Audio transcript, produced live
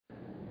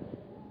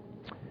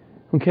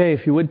Okay,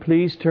 if you would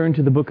please turn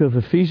to the book of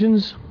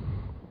Ephesians.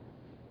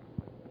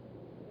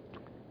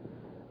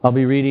 I'll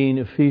be reading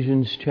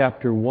Ephesians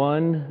chapter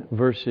 1,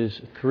 verses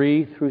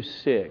 3 through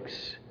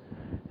 6.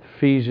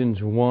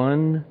 Ephesians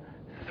 1,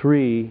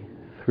 3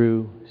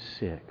 through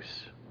 6.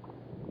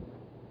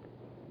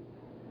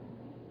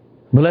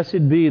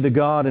 Blessed be the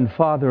God and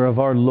Father of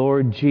our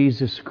Lord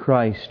Jesus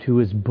Christ, who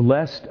has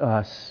blessed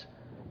us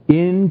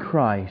in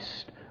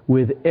Christ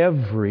with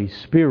every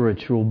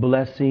spiritual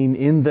blessing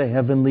in the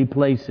heavenly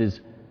places,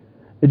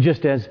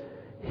 just as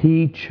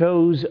He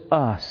chose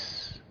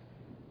us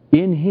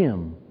in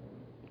Him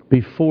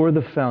before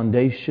the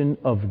foundation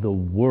of the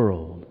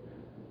world,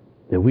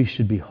 that we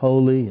should be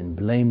holy and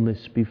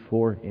blameless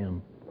before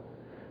Him.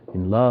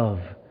 In love,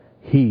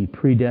 He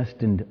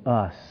predestined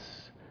us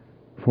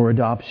for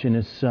adoption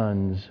as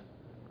sons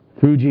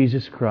through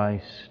Jesus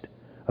Christ,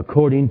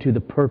 according to the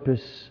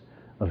purpose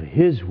of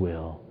His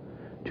will,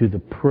 to the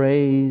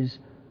praise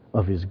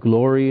of His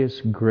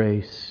glorious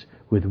grace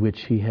with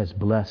which He has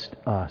blessed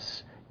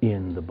us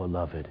in the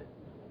beloved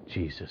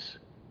Jesus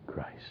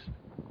Christ.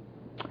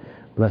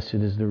 Blessed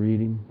is the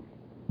reading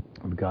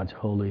of God's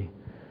holy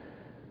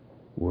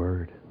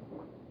Word.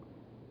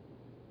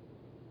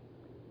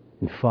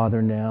 And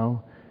Father,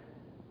 now,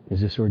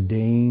 is this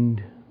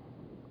ordained,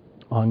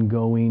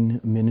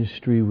 ongoing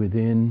ministry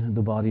within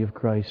the body of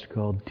Christ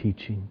called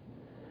teaching,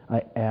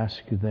 I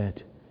ask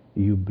that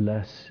You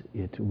bless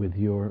it with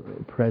Your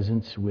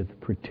presence,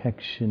 with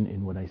protection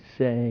in what I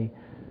say.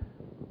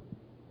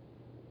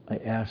 I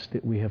ask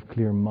that we have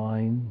clear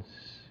minds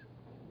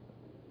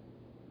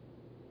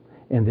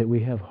and that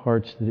we have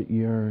hearts that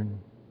yearn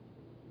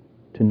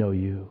to know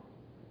You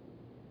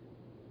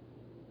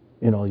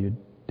in all Your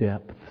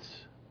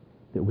depths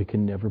that we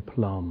can never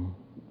plumb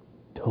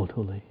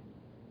totally,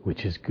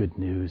 which is good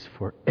news.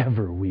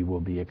 Forever we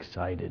will be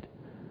excited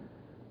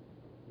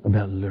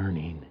about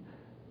learning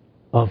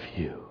of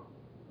You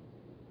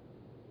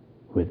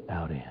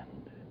without end.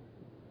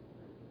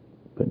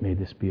 But may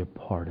this be a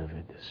part of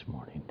it this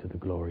morning, to the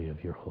glory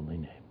of Your holy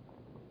name.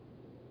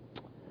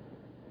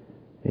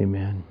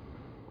 Amen.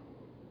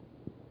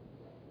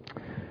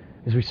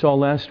 As we saw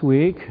last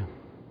week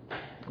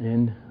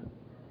in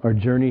our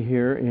journey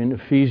here in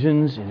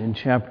Ephesians and in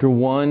chapter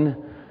 1,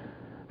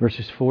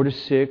 verses 4 to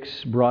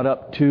 6, brought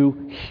up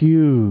two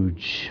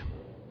huge,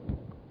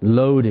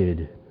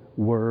 loaded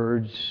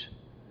words: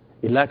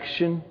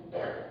 election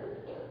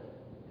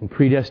and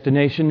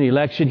predestination. The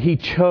election, He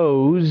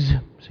chose,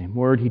 same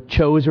word, He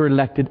chose or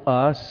elected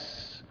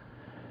us.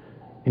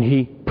 And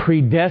He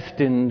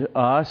predestined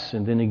us,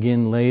 and then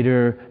again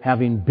later,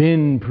 having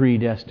been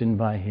predestined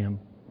by Him.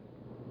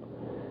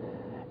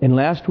 And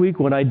last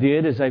week what I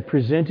did is I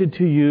presented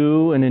to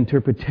you an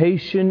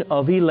interpretation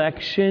of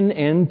election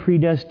and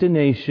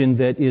predestination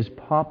that is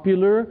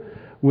popular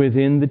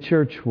within the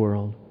church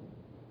world.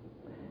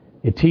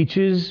 It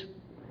teaches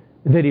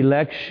that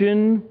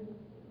election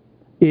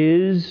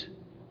is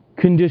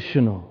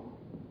conditional.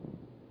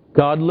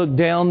 God looked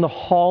down the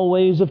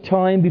hallways of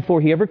time before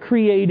He ever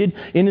created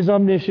in His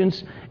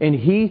omniscience, and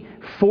He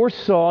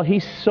foresaw, He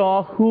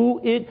saw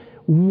who it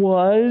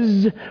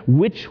was,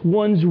 which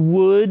ones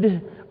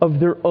would, of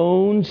their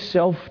own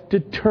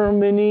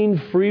self-determining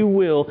free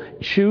will,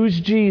 choose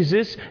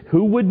Jesus,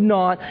 who would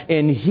not,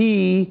 and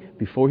He,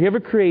 before He ever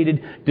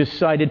created,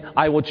 decided,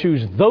 I will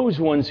choose those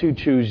ones who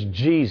choose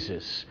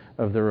Jesus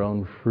of their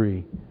own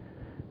free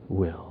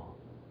will.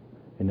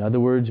 In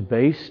other words,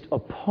 based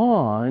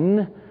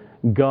upon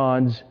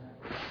God's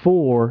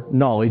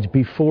foreknowledge,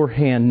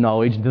 beforehand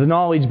knowledge, the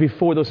knowledge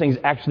before those things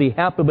actually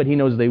happen, but He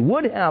knows they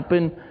would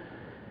happen.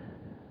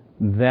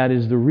 That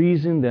is the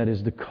reason, that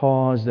is the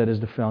cause, that is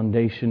the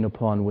foundation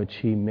upon which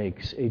He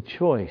makes a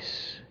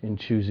choice in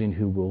choosing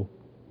who will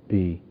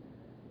be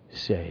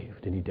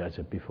saved. And He does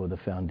it before the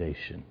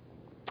foundation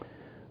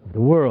of the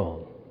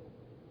world.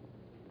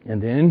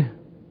 And then,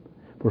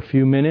 for a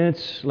few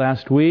minutes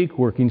last week,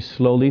 working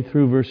slowly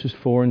through verses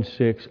 4 and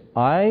 6,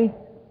 I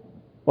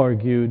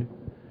argued,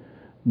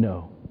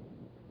 no,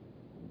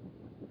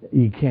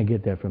 you can't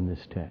get that from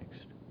this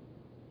text.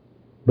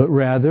 But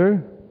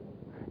rather,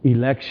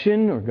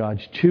 election, or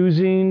God's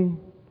choosing,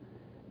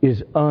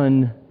 is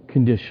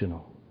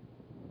unconditional.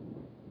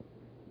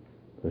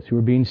 Those who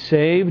are being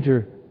saved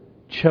are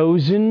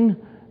chosen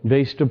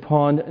based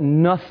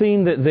upon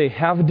nothing that they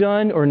have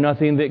done or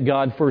nothing that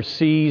God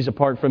foresees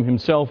apart from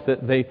Himself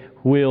that they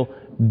will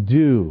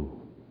do.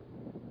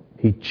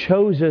 He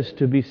chose us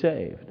to be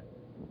saved.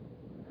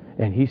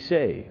 And He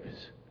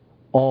saves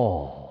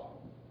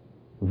all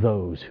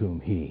those whom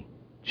He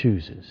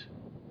chooses.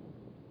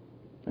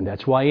 And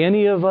that's why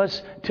any of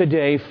us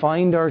today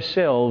find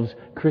ourselves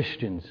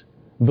Christians,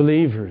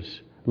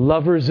 believers,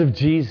 lovers of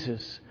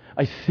Jesus.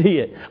 I see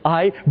it.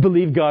 I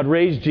believe God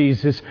raised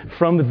Jesus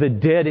from the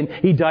dead and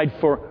He died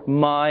for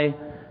my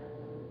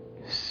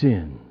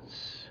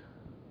sins.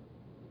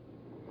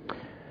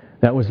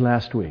 That was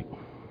last week.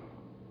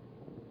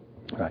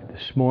 All right,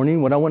 this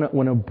morning, what I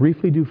want to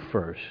briefly do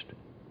first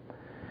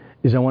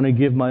is I want to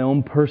give my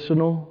own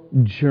personal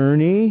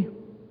journey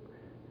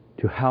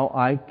to how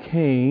I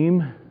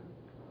came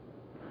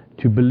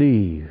to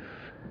believe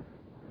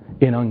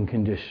in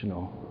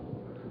unconditional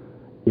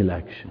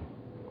election.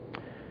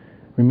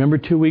 Remember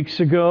 2 weeks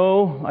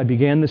ago, I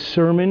began the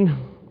sermon.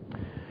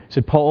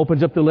 Said Paul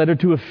opens up the letter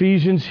to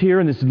Ephesians here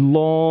in this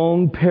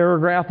long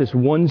paragraph, this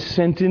one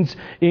sentence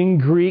in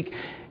Greek,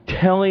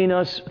 telling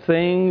us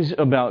things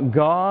about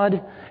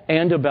God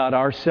and about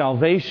our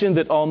salvation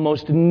that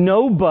almost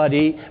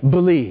nobody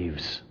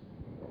believes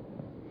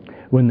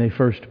when they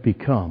first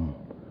become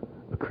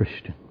a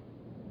Christian.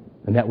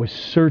 And that was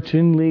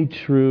certainly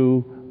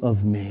true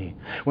of me.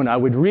 When I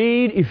would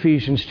read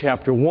Ephesians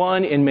chapter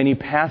 1 and many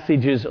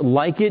passages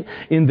like it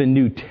in the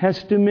New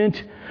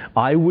Testament,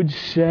 I would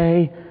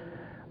say,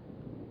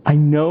 I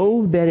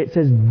know that it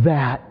says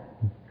that,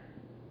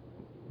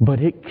 but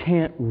it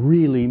can't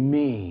really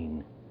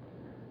mean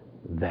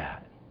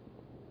that.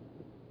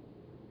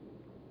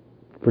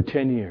 For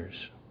 10 years.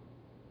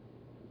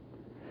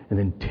 And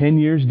then 10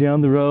 years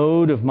down the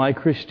road of my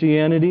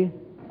Christianity,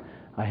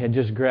 I had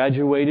just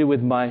graduated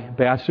with my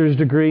bachelor's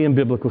degree in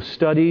biblical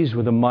studies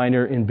with a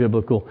minor in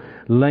biblical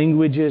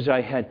languages.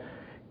 I had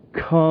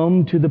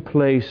come to the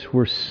place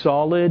where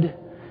solid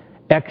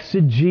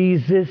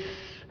exegesis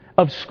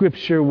of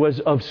Scripture was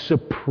of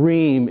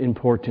supreme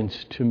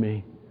importance to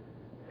me.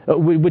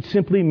 Which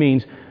simply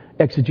means,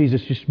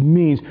 exegesis just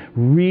means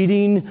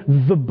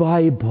reading the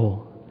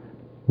Bible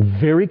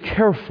very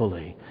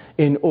carefully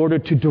in order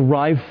to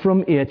derive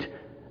from it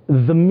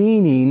the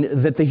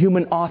meaning that the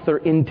human author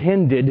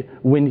intended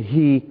when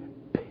he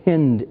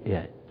penned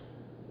it.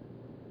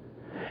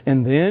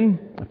 And then,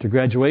 after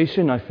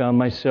graduation, I found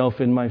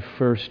myself in my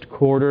first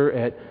quarter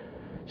at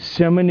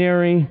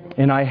seminary,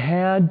 and I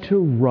had to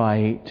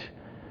write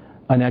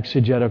an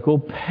exegetical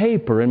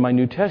paper in my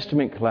New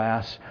Testament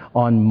class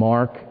on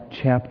Mark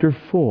chapter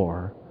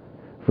 4,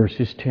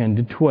 verses 10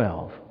 to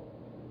 12,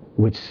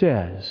 which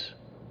says,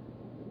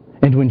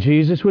 "And when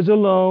Jesus was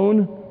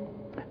alone,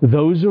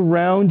 those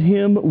around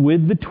him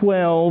with the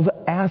 12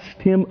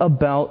 asked him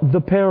about the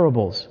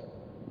parables.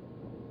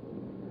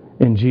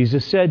 And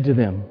Jesus said to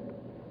them,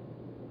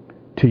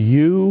 'To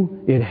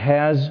you it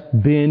has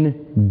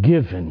been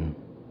given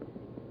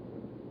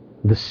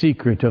the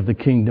secret of the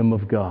kingdom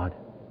of God.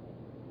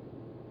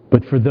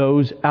 But for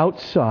those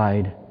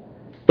outside,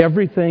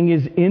 everything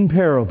is in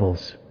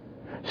parables,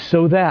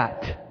 so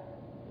that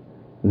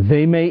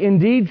they may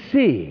indeed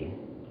see,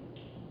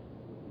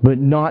 but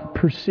not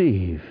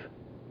perceive,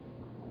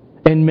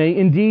 and may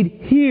indeed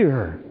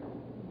hear,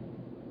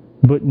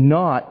 but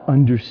not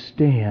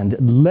understand,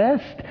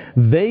 lest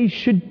they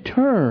should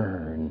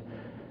turn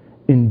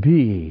and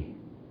be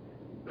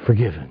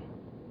forgiven.'"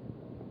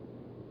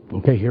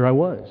 Okay, here I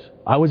was.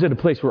 I was at a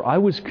place where I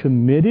was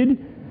committed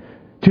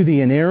to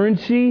the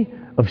inerrancy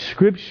of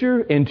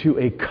Scripture and to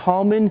a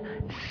common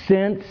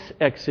sense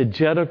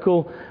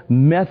exegetical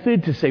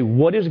method to say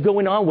what is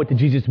going on, what did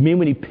Jesus mean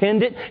when he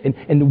penned it,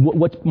 and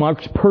what's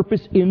Mark's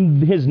purpose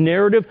in his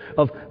narrative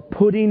of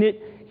putting it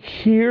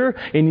here.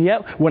 And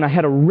yet, when I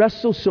had to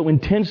wrestle so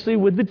intensely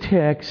with the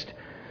text,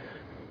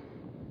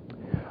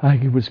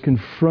 I was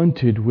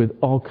confronted with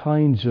all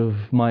kinds of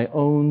my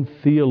own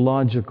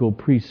theological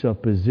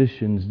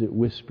presuppositions that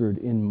whispered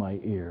in my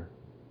ear,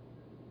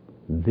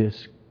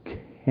 "This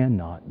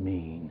cannot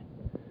mean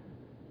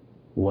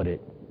what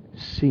it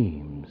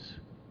seems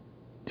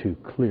to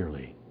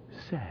clearly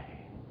say."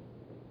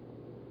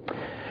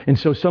 And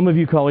so some of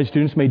you college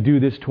students may do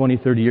this 20,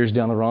 30 years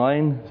down the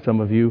line. Some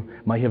of you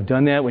might have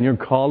done that when you're in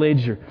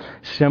college or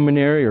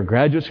seminary or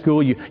graduate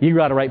school. You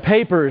got to write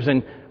papers,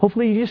 and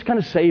hopefully you just kind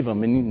of save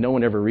them, and no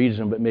one ever reads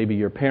them, but maybe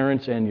your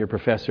parents and your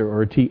professor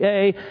or a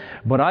TA.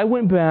 But I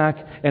went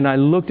back and I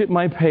looked at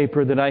my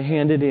paper that I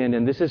handed in,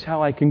 and this is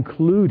how I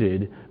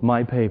concluded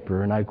my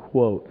paper, and I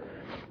quote,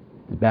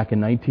 back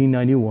in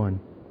 1991,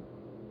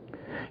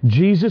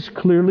 "Jesus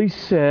clearly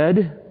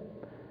said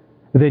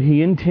that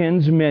he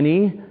intends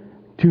many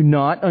to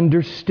not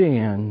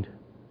understand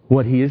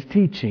what he is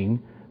teaching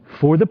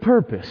for the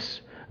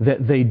purpose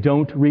that they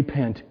don't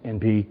repent and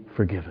be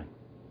forgiven."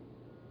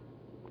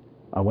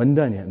 I wasn't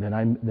done yet.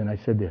 Then I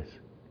said this,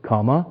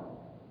 comma,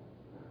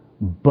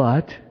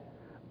 "But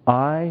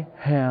I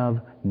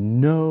have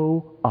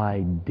no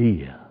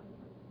idea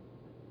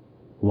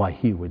why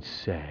he would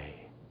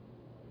say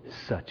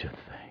such a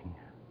thing."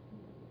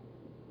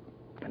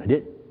 And I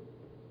did.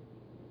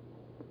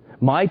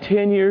 My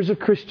 10 years of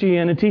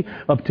Christianity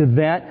up to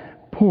that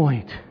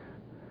point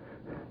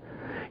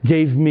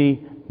gave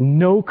me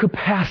no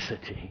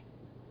capacity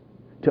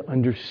to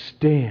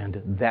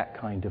understand that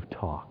kind of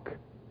talk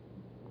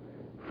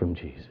from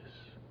Jesus.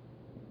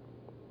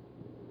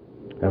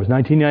 That was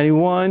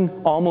 1991.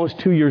 Almost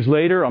 2 years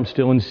later, I'm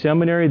still in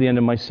seminary, the end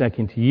of my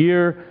second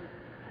year,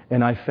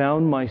 and I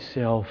found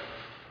myself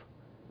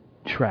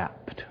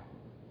trapped.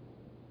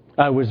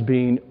 I was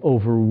being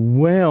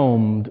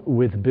overwhelmed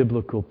with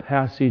biblical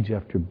passage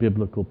after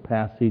biblical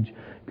passage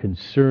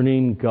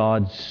concerning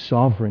God's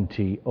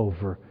sovereignty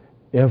over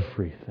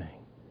everything,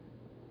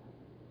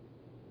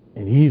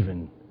 and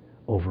even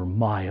over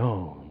my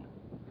own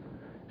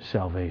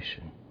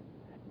salvation.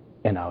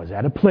 And I was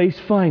at a place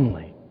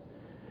finally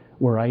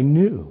where I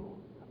knew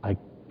I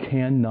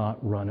cannot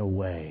run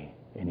away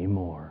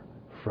anymore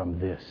from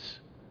this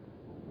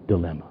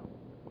dilemma.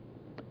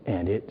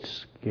 And it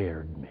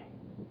scared me.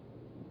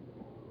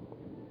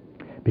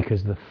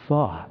 Because the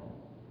thought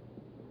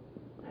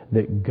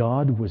that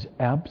God was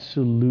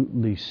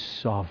absolutely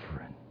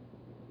sovereign,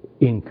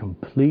 in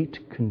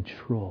complete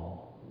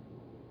control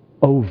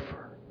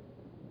over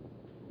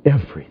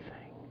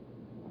everything,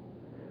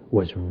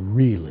 was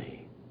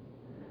really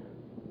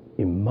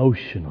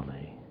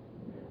emotionally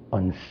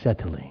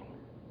unsettling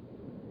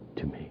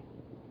to me.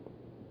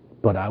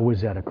 But I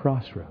was at a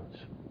crossroads.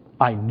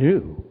 I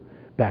knew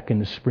back in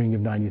the spring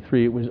of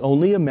 '93 it was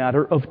only a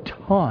matter of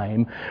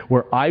time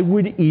where I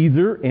would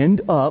either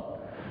end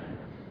up,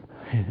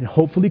 and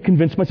hopefully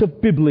convince myself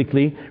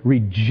biblically,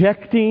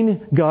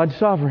 rejecting God's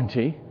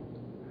sovereignty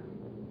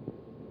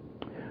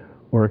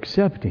or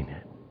accepting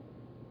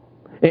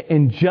it.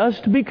 And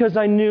just because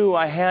I knew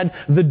I had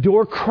the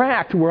door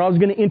cracked where I was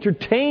going to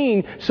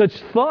entertain such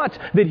thoughts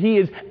that He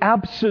is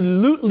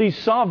absolutely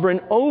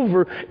sovereign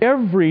over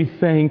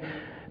everything,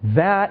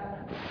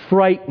 that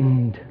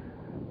frightened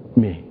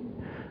me.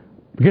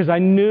 Because I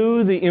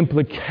knew the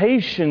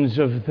implications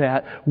of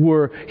that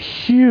were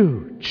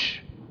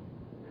huge.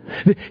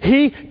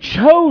 He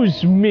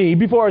chose me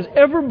before I was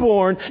ever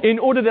born in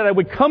order that I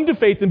would come to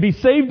faith and be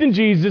saved in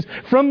Jesus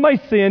from my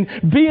sin,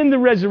 be in the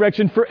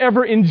resurrection,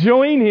 forever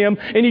enjoying Him.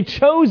 And He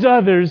chose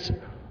others.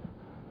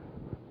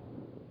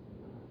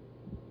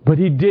 But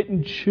He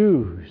didn't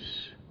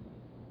choose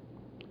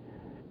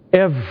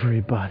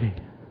everybody.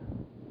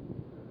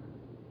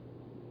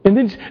 And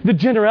then the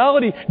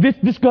generality,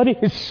 this God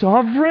is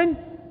sovereign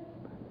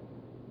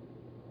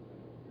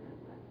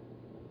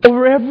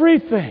over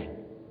everything.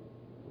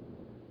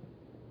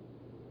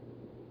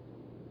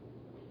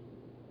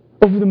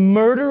 Over the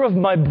murder of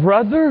my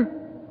brother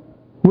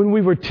when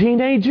we were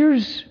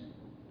teenagers.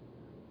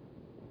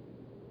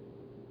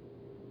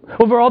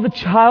 Over all the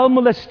child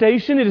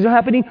molestation that is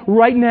happening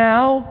right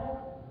now.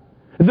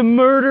 The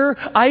murder,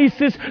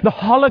 ISIS, the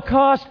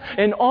Holocaust,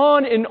 and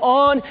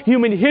on.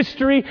 Human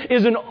history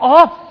is an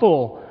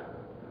awful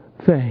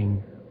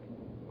thing.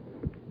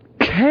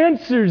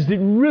 Cancers that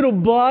riddle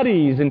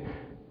bodies and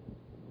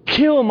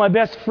kill my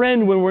best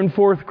friend when we're in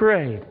 4th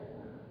grade.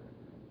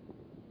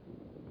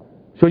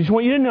 So I just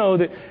want you to know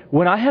that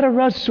when I had to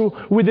wrestle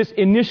with this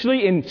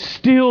initially and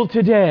still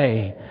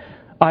today,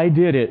 I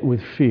did it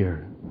with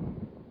fear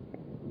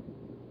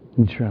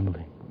and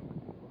trembling.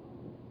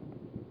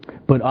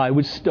 But I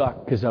was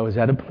stuck because I was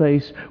at a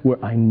place where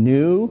I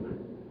knew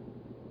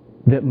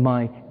that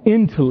my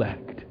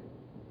intellect,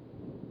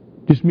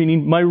 just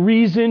meaning my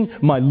reason,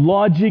 my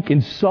logic,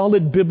 and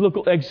solid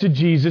biblical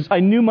exegesis, I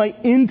knew my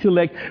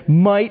intellect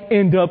might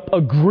end up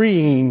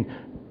agreeing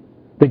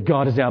that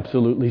God is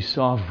absolutely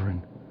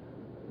sovereign.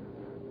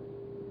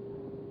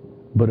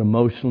 But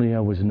emotionally, I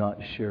was not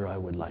sure I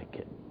would like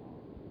it.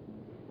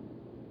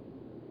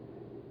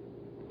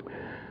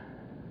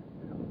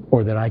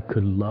 Or that I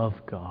could love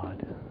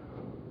God,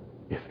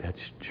 if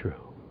that's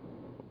true.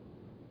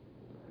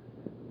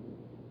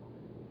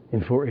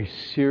 And for a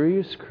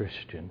serious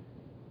Christian,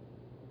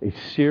 a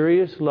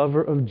serious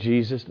lover of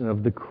Jesus and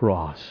of the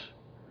cross,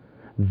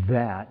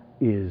 that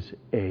is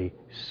a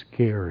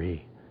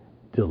scary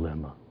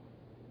dilemma.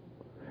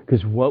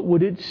 Because what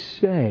would it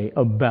say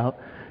about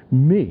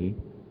me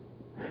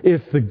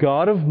if the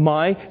God of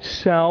my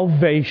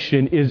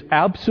salvation is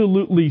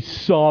absolutely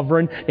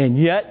sovereign,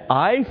 and yet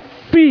I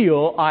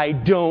feel I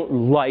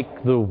don't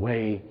like the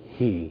way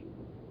He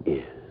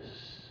is?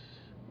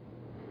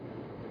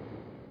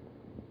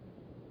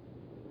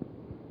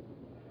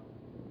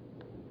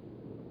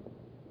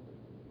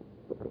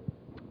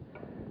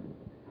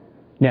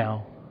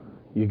 Now,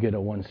 you get a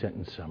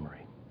one-sentence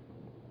summary.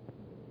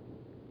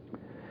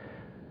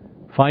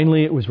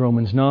 Finally, it was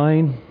Romans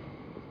 9.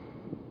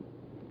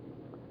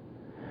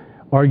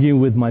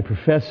 Arguing with my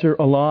professor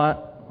a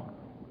lot,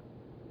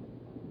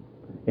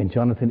 and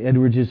Jonathan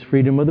Edwards'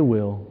 freedom of the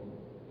will,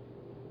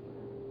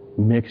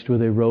 mixed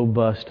with a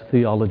robust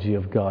theology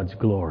of God's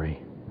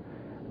glory,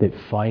 that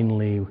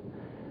finally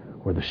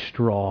were the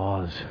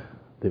straws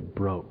that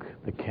broke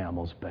the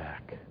camel's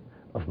back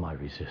of my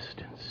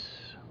resistance.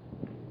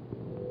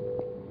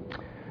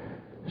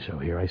 So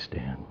here I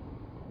stand.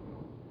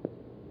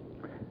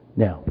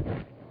 Now,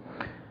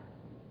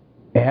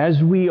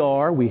 as we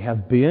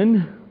have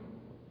been,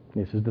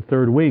 this is the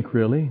 3rd week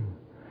really,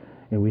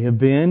 and we have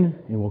been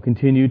and will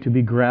continue to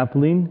be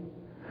grappling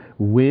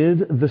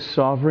with the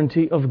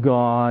sovereignty of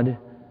God,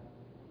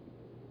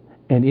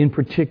 and in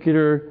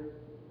particular,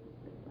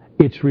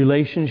 its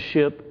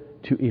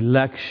relationship to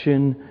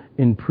election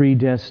and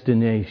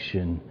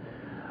predestination.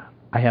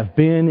 I have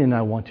been and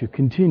I want to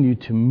continue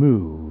to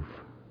move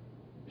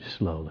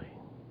slowly.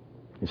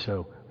 And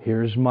so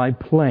here's my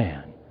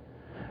plan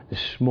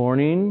this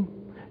morning,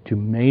 to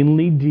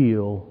mainly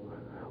deal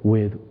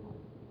with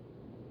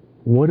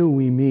what do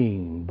we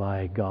mean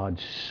by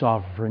God's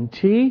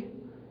sovereignty,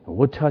 and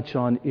we'll touch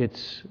on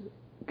its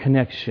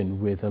connection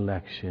with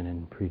election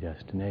and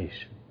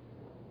predestination.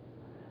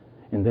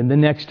 And then the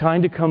next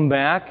time to come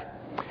back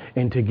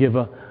and to give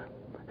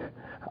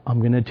I'm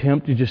going to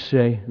attempt to just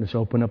say, let's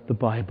open up the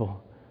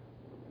Bible.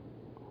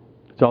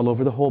 It's all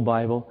over the whole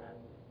Bible.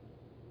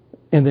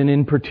 And then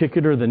in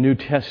particular, the New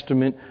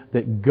Testament,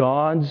 that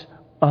God's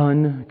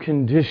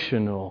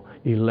unconditional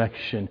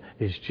election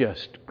is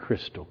just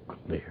crystal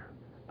clear.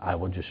 I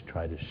will just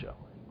try to show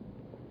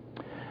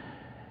it.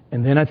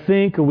 And then I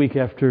think a week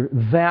after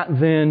that,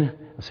 then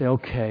I'll say,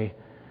 okay,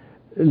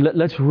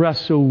 let's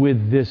wrestle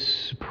with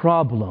this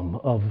problem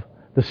of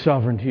the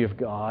sovereignty of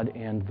God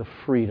and the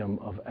freedom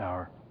of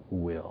our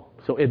will.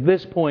 So at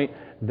this point,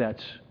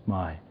 that's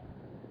my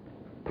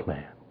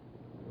plan.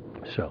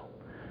 So,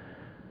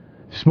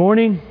 this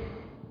morning,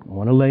 I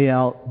want to lay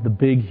out the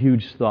big,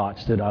 huge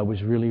thoughts that I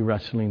was really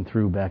wrestling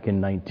through back in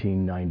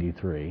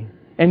 1993,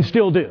 and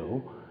still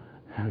do,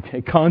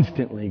 okay,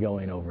 constantly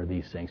going over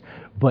these things.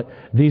 But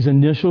these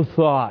initial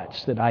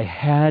thoughts that I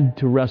had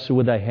to wrestle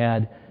with, I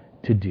had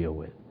to deal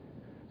with.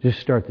 Just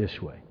start this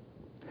way.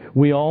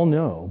 We all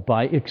know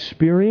by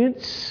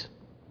experience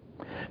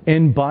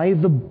and by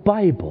the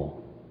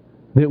Bible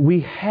that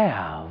we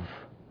have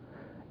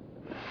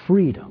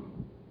freedom.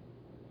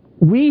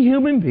 We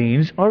human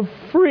beings are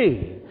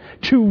free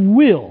to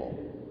will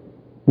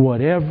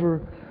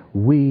whatever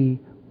we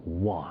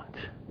want.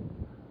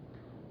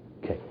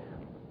 Okay.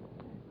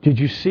 Did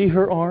you see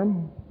her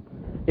arm?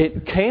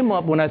 It came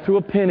up when I threw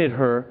a pin at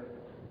her,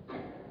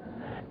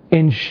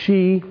 and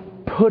she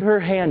put her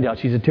hand out.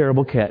 She's a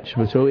terrible catch.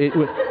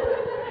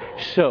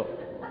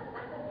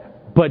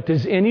 But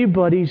does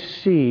anybody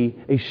see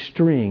a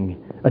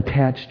string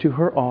attached to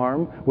her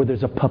arm where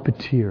there's a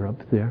puppeteer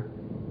up there?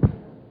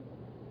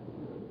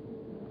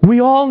 We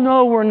all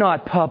know we're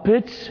not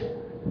puppets.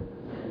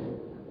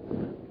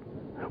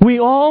 We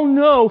all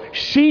know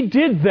she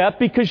did that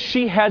because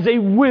she has a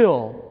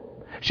will.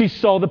 She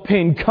saw the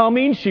pain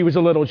coming. She was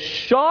a little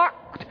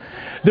shocked.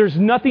 There's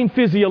nothing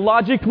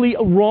physiologically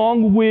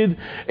wrong with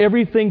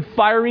everything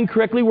firing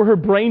correctly where her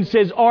brain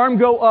says, arm,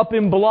 go up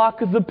and block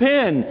the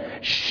pin.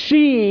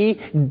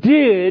 She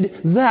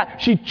did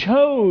that. She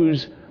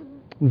chose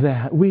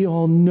that. We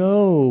all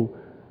know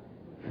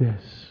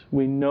this.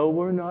 We know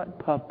we're not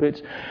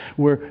puppets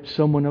where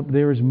someone up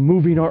there is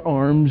moving our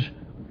arms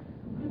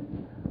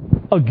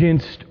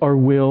against our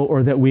will,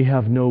 or that we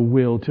have no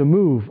will to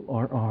move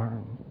our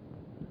arm.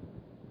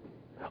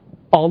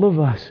 All of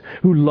us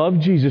who love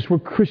Jesus, we're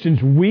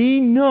Christians,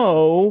 we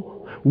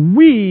know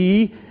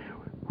we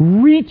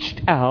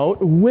reached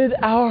out with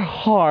our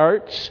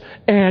hearts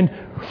and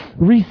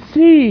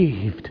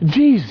received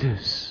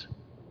Jesus.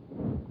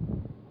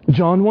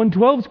 John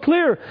 1:12 is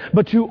clear.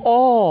 But to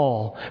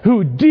all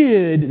who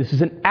did, this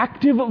is an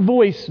active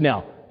voice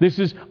now. This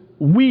is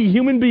we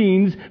human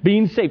beings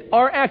being saved.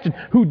 Our action,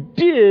 who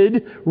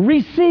did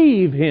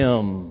receive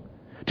Him.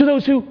 To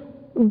those who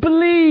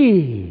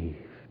believed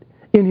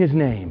in His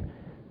name.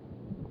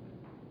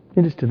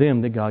 It is to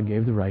them that God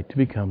gave the right to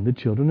become the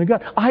children of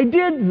God. I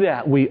did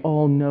that. We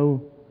all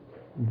know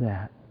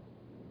that.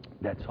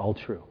 That's all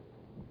true.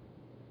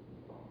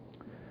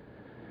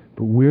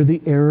 But where the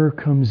error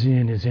comes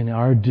in is in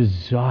our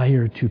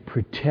desire to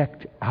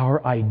protect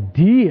our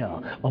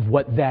idea of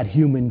what that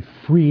human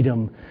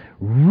freedom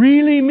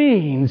really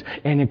means,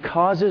 and it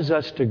causes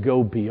us to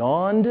go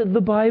beyond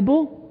the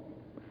Bible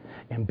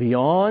and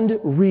beyond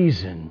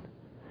reason,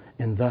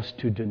 and thus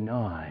to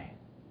deny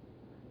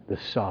the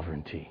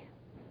sovereignty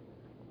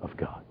of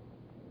God.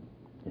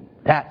 And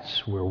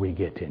that's where we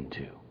get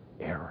into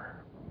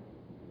error.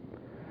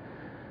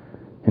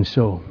 And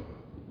so,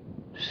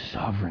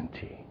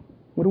 sovereignty.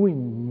 What do we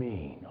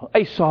mean?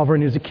 A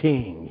sovereign is a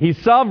king.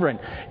 He's sovereign.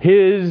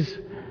 His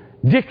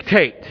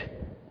dictate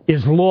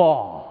is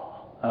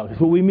law. That's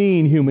what we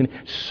mean, human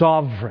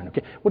sovereign.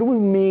 Okay. What do we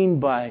mean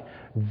by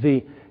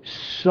the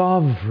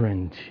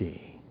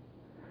sovereignty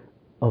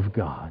of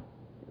God?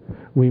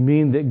 We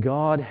mean that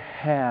God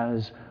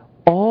has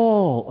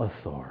all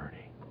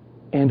authority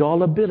and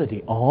all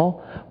ability,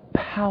 all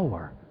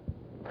power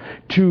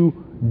to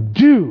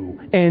do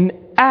and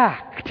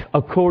act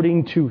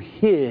according to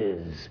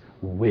His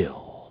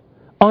will,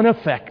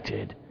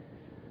 unaffected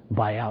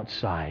by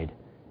outside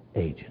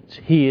agents.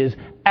 He is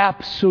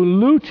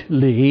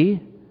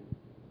absolutely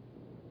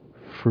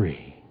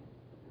free.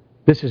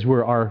 This is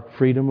where our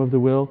freedom of the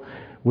will,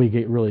 we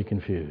get really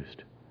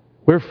confused.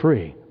 We're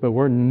free, but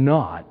we're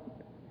not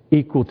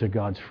equal to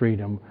God's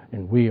freedom,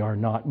 and we are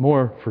not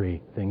more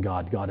free than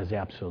God. God is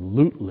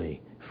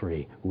absolutely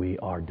free. We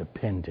are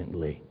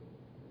dependently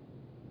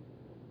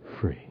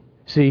free.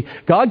 See,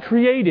 God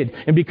created,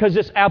 and because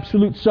this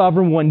absolute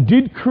sovereign one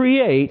did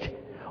create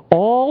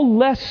all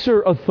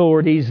lesser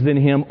authorities than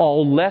Him,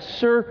 all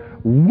lesser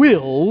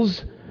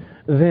wills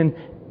than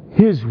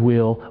His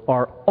will,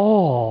 are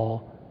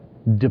all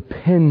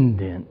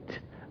dependent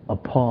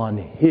upon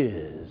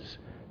His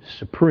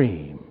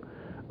supreme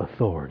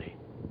authority.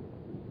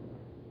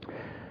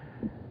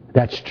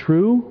 That's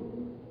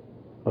true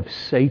of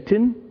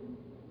Satan,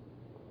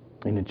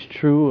 and it's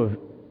true of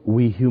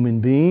we human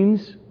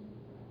beings.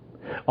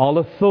 All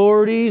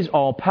authorities,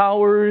 all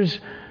powers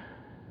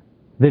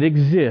that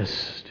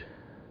exist,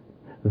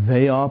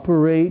 they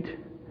operate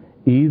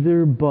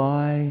either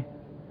by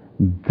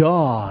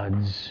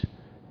God's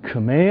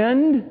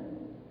command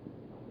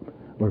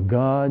or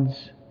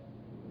God's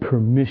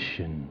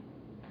permission.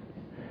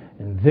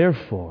 And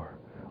therefore,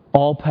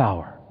 all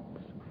power,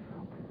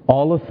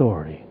 all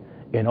authority,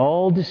 and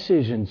all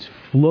decisions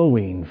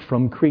flowing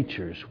from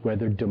creatures,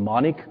 whether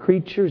demonic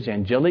creatures,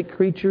 angelic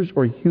creatures,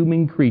 or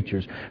human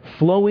creatures,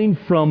 flowing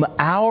from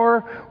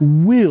our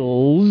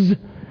wills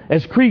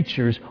as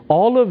creatures,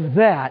 all of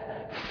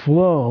that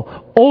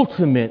flow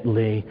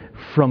ultimately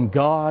from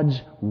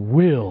God's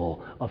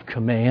will of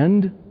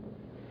command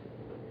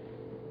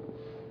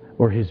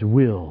or His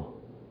will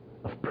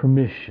of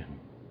permission.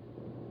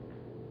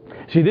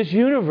 See, this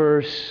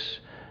universe,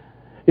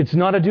 it's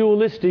not a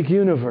dualistic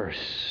universe.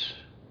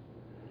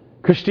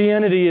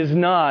 Christianity is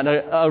not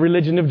a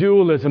religion of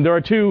dualism. There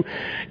are two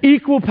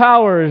equal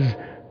powers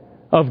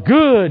of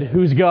good,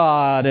 who's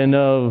God, and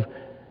of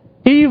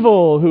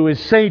evil, who is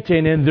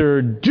Satan, and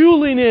they're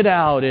dueling it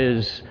out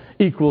as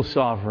equal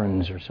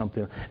sovereigns or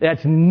something.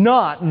 That's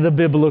not the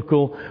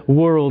biblical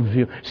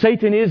worldview.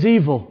 Satan is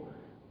evil,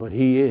 but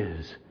he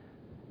is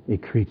a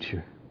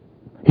creature.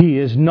 He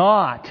is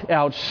not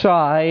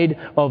outside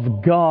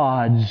of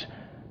God's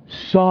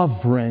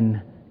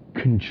sovereign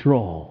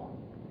control.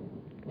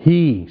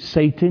 He,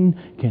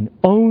 Satan, can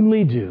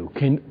only do,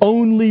 can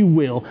only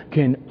will,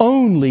 can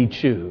only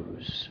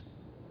choose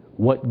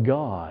what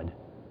God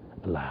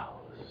allows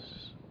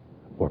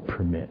or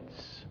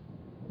permits.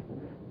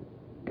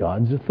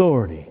 God's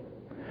authority,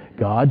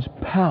 God's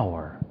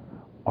power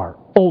are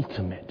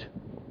ultimate.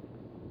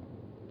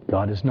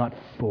 God is not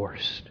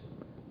forced,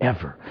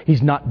 ever.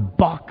 He's not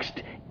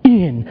boxed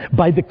in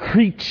by the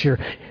creature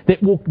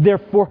that will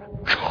therefore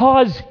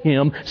cause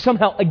him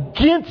somehow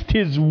against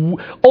his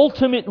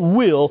ultimate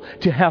will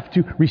to have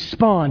to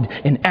respond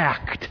and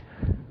act.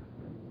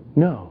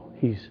 No,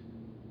 He's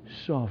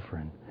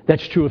sovereign.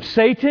 That's true of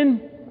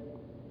Satan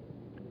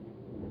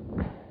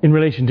in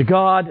relation to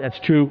God. That's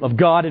true of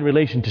God in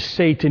relation to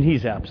Satan.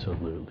 He's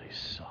absolutely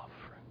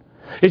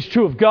sovereign. It's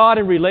true of God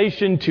in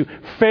relation to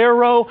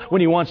Pharaoh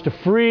when he wants to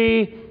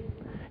free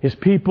his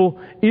people,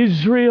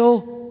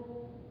 Israel.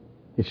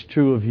 It's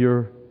true of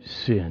your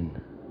sin.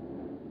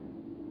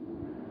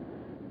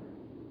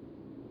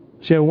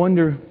 See, I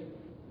wonder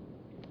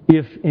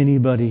if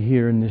anybody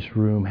here in this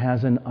room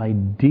has an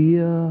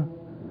idea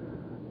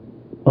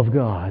of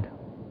God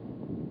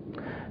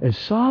as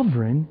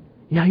sovereign.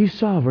 Yeah, He's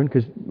sovereign,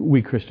 because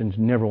we Christians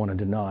never want to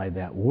deny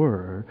that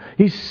word.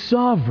 He's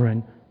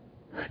sovereign.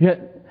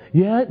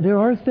 Yet there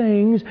are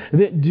things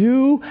that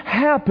do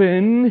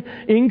happen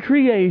in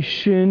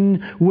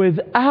creation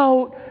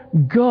without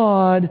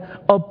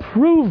God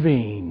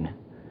approving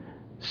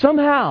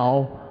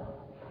somehow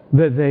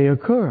that they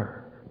occur.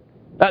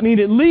 I mean,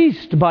 at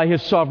least by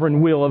His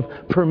sovereign will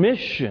of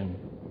permission.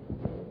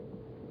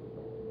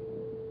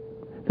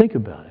 Think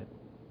about it.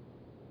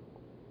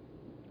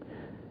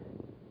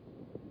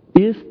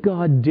 If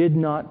God did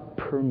not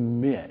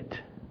permit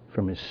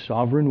from His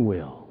sovereign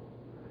will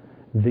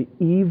the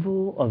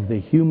evil of the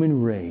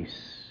human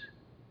race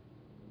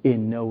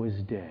in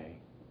Noah's day,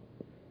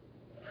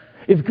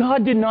 if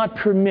God did not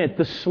permit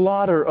the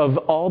slaughter of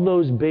all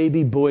those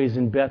baby boys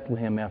in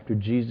Bethlehem after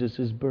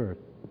Jesus' birth,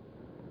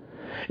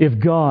 if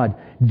God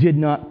did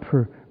not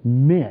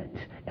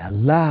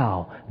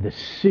allow the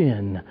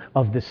sin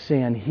of the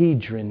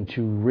Sanhedrin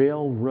to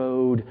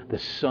railroad the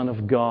Son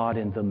of God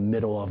in the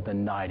middle of the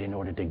night in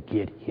order to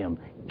get Him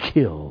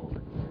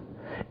killed,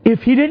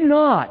 if He did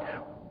not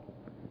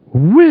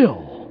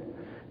will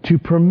to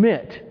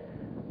permit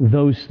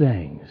those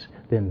things,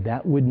 then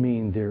that would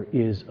mean there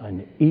is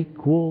an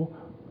equal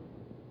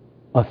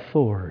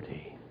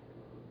authority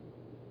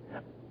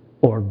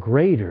or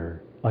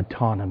greater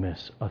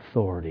autonomous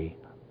authority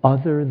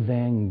other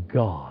than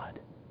God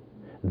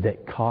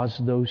that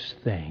caused those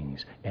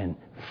things and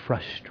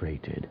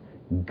frustrated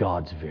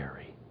God's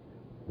very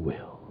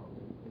will.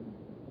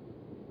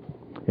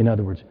 In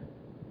other words,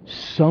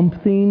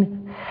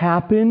 something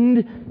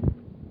happened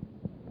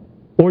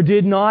or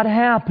did not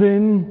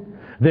happen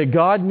that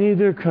God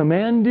neither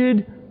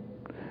commanded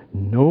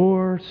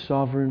nor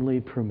sovereignly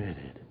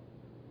permitted.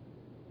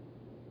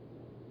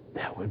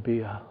 That would be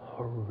a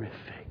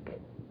horrific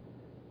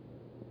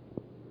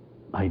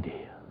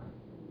idea.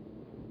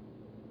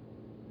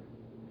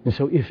 And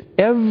so if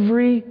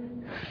everything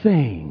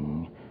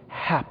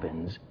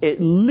happens at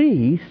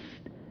least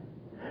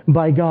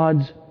by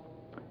God's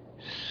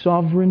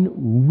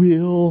sovereign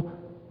will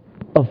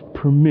of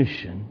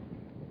permission,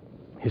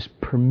 His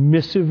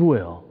permissive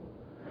will,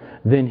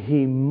 then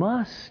He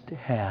must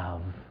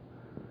have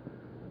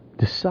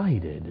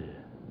decided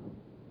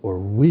or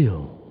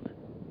willed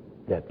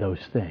that those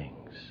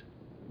things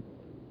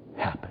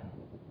happen.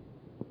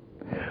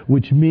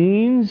 Which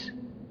means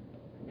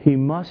He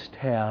must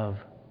have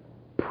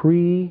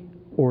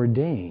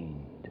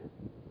preordained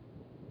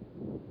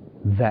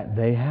that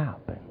they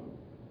happen.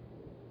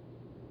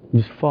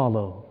 Just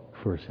follow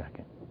for a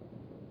second.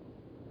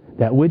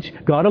 That which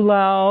God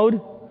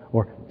allowed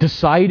or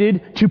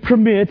decided to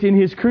permit in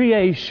His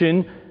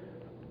creation,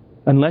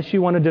 unless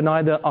you want to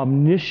deny the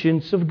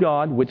omniscience of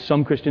God, which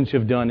some Christians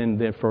have done and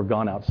therefore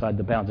gone outside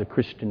the bounds of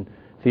Christian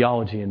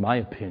theology, in my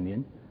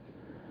opinion.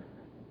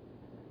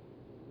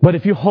 But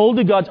if you hold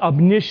to God's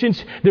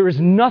omniscience, there is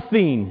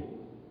nothing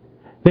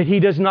that He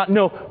does not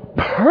know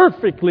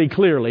perfectly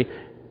clearly,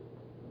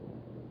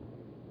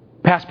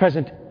 past,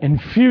 present,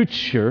 and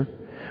future.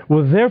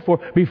 Well, therefore,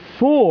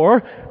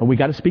 before, and we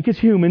got to speak as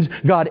humans,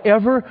 God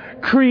ever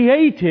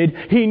created,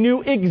 He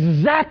knew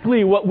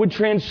exactly what would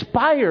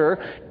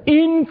transpire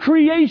in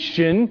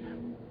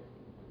creation.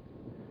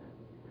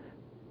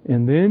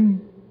 And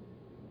then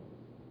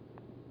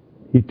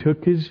He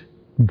took His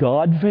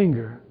God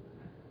finger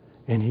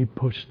and He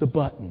pushed the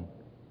button.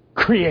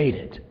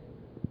 Created.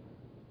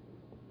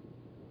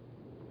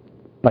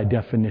 By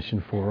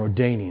definition,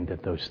 foreordaining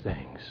that those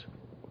things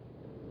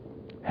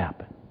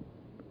happen.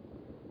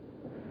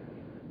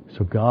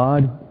 So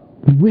God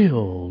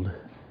willed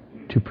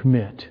to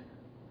permit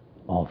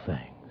all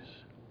things.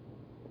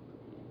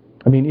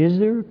 I mean, is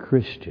there a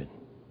Christian?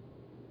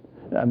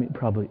 I mean, it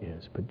probably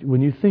is. But when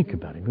you think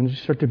about it, when you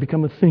start to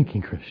become a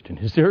thinking Christian,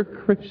 is there a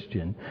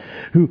Christian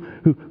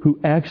who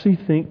actually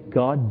think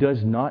God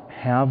does not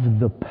have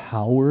the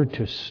power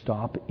to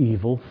stop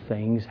evil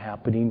things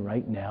happening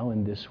right now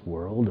in this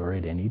world or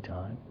at any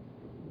time?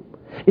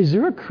 Is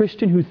there a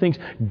Christian who thinks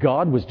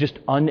God was just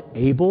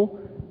unable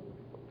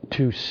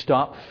to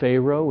stop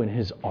Pharaoh and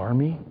his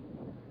army?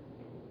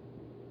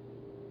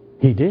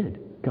 He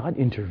did. God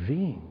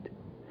intervened.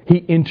 He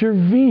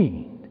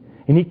intervened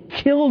and He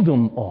killed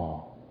them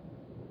all.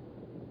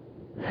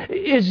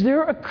 Is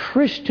there a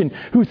Christian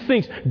who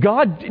thinks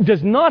God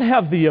does not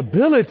have the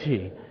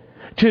ability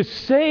to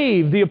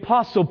save the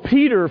Apostle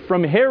Peter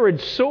from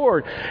Herod's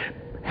sword?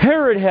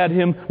 Herod had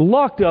him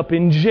locked up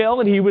in jail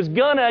and he was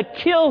going to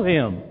kill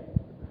him.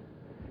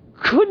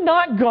 Could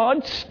not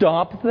God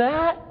stop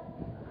that?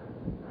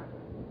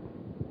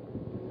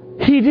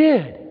 He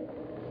did.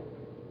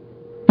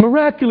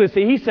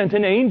 Miraculously, He sent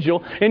an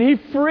angel and He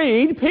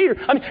freed Peter.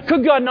 I mean,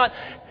 could God not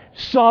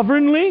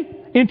sovereignly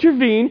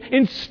intervene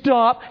and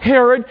stop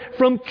Herod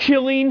from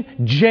killing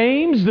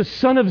James, the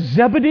son of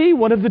Zebedee,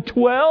 one of the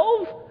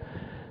 12?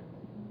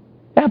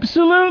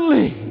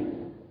 Absolutely.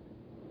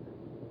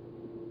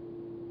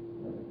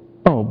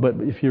 Oh, but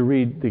if you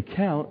read the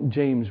account,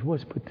 James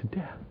was put to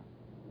death.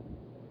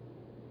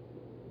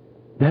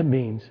 That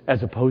means,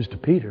 as opposed to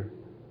Peter,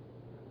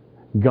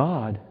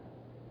 God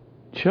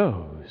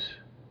chose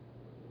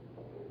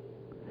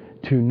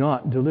to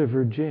not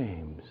deliver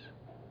James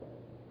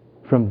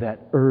from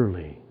that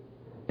early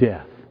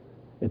death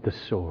at the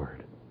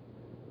sword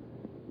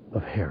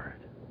of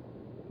Herod.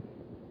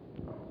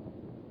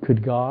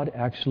 Could God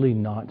actually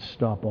not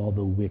stop all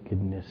the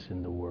wickedness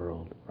in the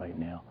world right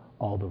now?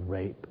 All the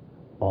rape,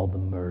 all the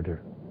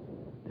murder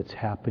that's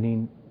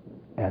happening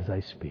as I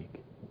speak?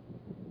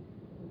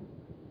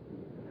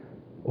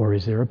 Or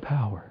is there a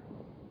power?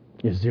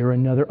 Is there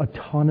another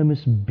autonomous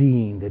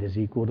being that is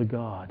equal to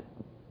God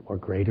or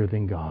greater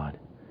than God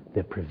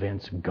that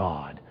prevents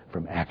God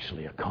from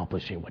actually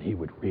accomplishing what He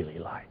would really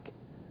like?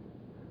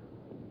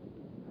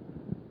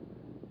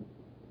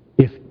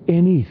 If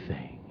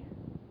anything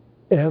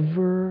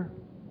ever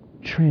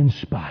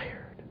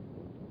transpired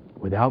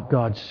without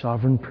God's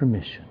sovereign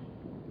permission,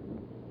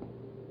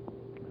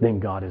 then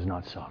God is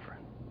not sovereign.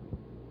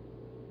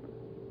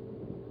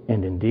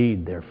 And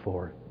indeed,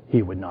 therefore,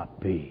 He would not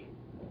be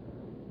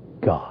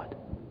God.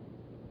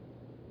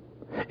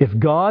 If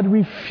God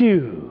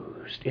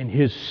refused in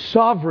His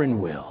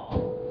sovereign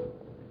will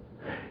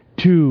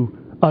to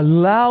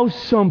allow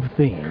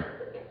something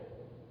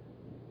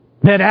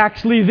that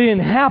actually then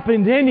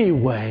happened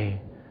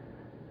anyway,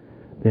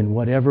 then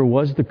whatever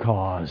was the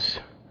cause,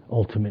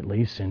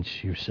 ultimately,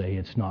 since you say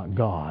it's not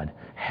God,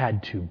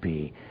 had to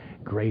be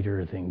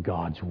greater than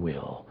God's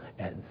will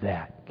at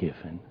that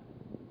given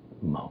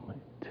moment.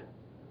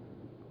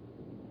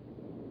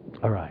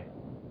 All right.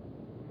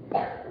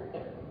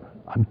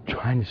 I'm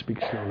trying to speak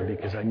slowly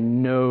because I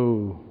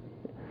know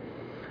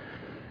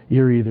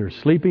you're either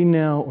sleeping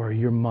now or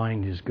your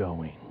mind is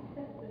going.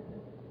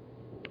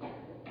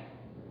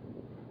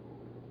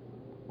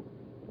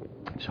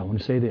 So I want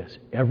to say this.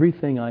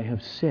 Everything I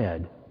have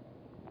said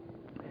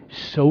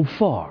so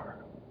far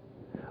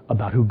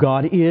about who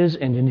God is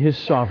and in His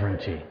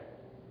sovereignty,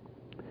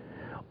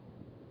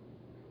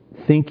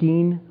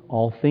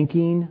 all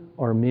thinking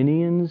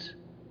Arminians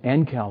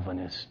and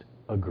Calvinists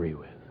agree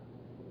with.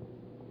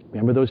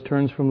 Remember those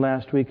terms from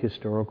last week,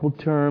 historical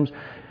terms.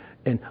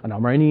 And an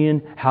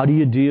Arminian, how do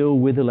you deal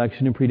with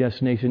election and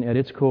predestination at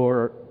its core?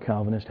 Or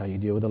Calvinist, how do you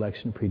deal with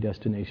election and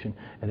predestination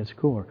at its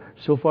core?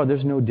 So far,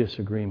 there's no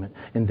disagreement.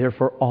 And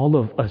therefore, all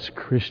of us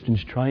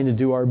Christians trying to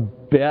do our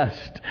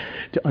best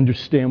to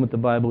understand what the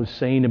Bible is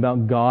saying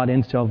about God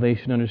and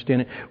salvation,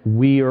 understand it,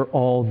 we are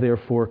all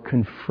therefore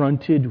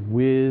confronted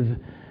with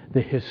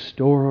the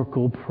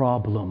historical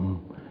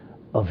problem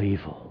of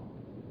evil.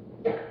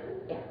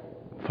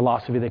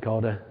 Philosophy, they call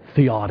it a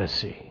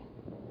theodicy.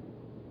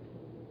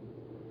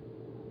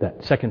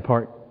 That second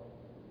part,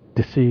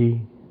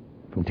 ecstasy,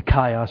 from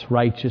dikaios,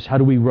 righteous. How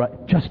do we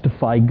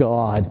justify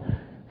God?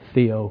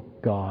 Theo,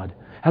 God.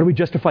 How do we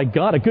justify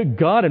God, a good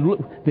God,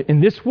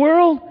 in this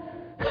world?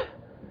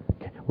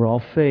 We're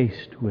all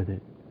faced with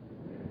it.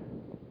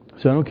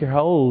 So I don't care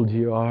how old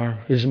you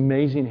are. It's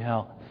amazing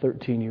how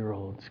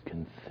 13-year-olds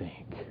can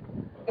think.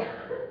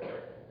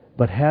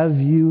 But have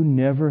you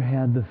never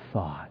had the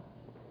thought,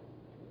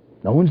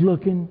 no one's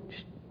looking,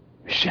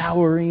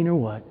 showering or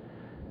what?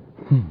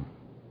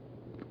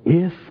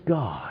 If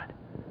God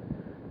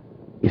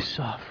is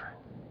sovereign,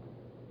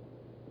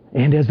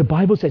 and as the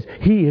Bible says,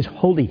 He is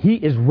holy, He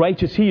is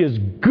righteous, He is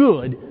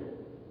good,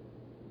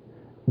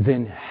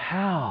 then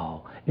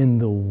how in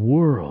the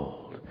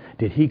world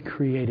did He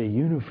create a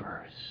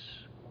universe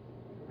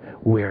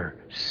where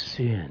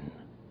sin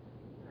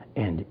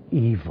and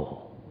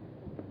evil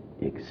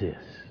exist?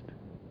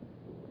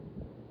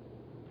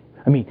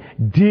 I mean,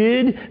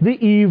 did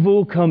the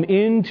evil come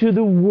into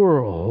the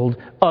world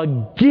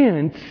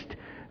against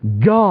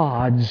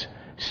God's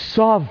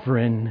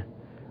sovereign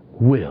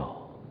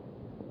will?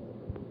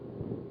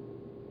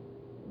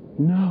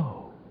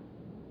 No.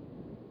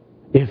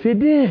 If it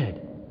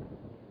did,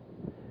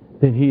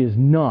 then He is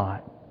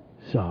not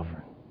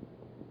sovereign.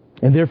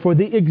 And therefore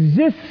the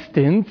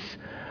existence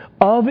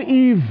of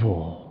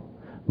evil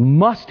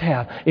must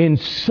have, in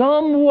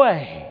some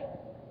way,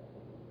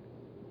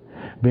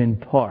 been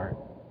part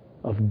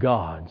of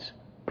God's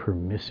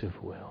permissive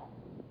will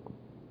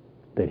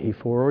that He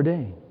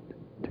foreordained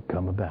to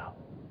come about.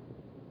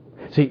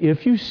 See,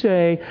 if you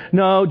say,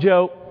 no,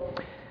 Joe,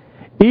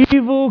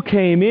 evil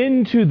came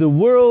into the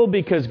world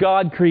because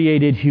God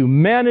created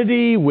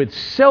humanity with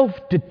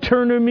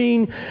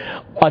self-determining,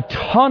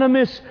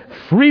 autonomous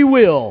free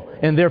will,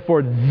 and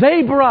therefore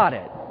they brought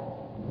it.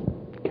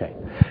 Okay.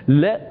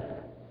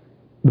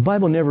 The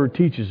Bible never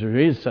teaches there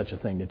is such a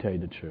thing, to tell you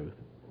the truth.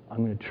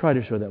 I'm going to try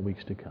to show that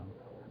weeks to come.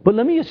 But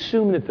let me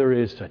assume that there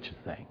is such a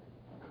thing.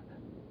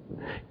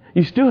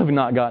 You still have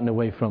not gotten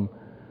away from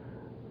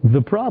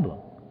the problem.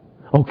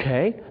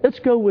 Okay, let's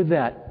go with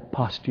that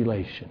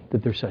postulation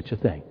that there's such a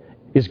thing.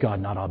 Is God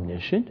not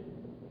omniscient?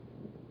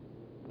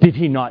 Did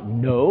He not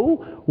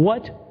know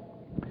what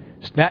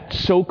that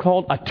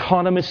so-called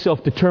autonomous,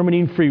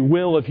 self-determining free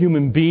will of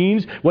human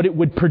beings, what it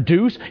would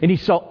produce? And He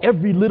saw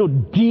every little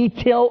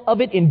detail of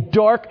it in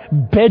dark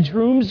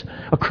bedrooms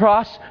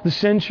across the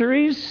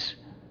centuries?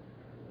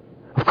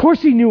 Of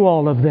course He knew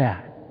all of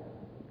that.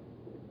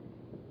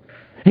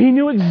 He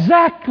knew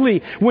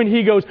exactly when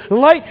He goes,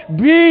 light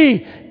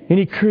be, and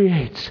He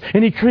creates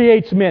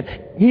men.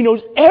 He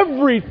knows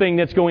everything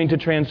that's going to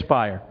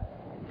transpire.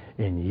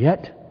 And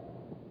yet,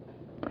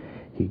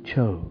 He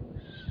chose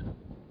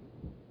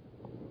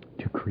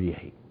to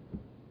create.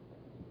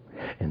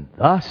 And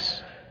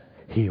thus,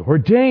 He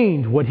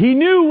ordained what He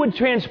knew would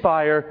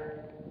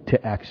transpire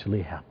to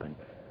actually happen.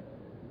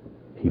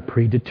 He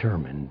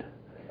predetermined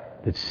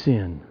that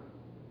sin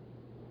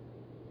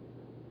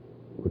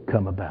would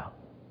come about.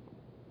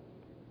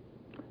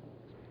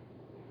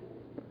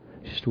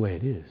 It's just the way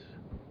it is.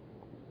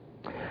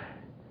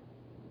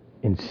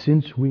 And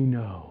since we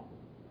know,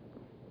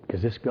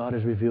 because this God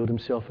has revealed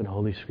Himself in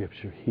Holy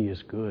Scripture, He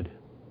is good.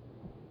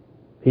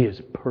 He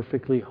is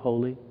perfectly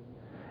holy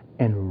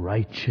and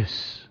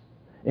righteous.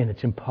 And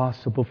it's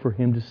impossible for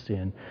Him to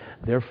sin.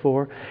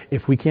 Therefore,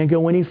 if we can't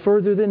go any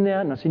further than that,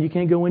 I'm not saying you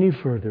can't go any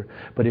further,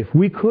 but if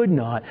we could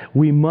not,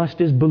 we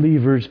must as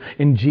believers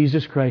in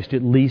Jesus Christ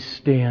at least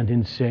stand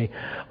and say,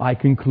 I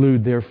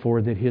conclude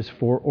therefore that His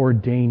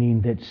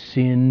foreordaining that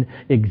sin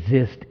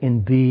exist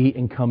and be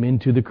and come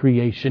into the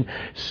creation,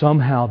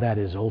 somehow that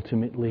is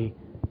ultimately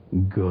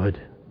good.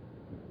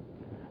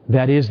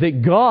 That is,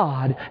 that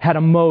God had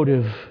a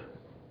motive.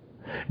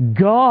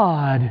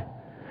 God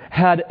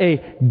had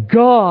a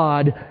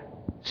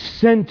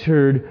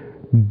God-centered,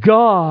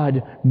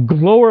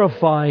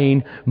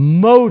 God-glorifying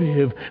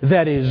motive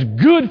that is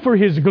good for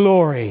His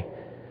glory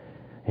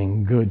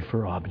and good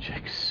for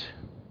objects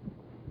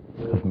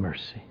of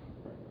mercy.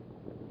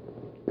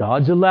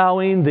 God's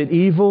allowing that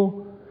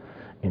evil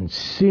and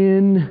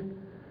sin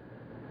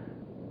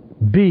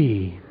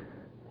be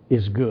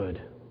is good.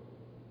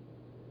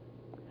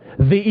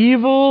 The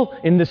evil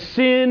and the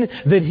sin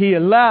that He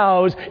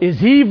allows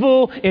is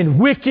evil and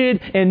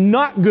wicked and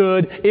not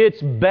good. It's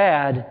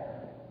bad.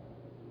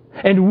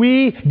 And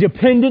we,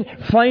 dependent,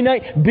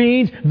 finite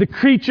beings, the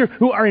creature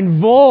who are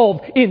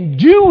involved in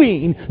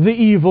doing the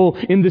evil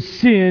and the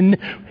sin,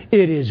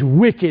 it is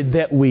wicked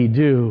that we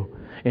do.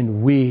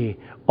 And we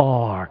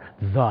are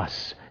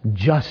thus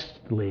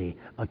justly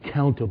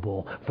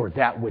accountable for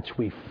that which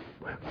we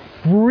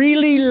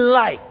freely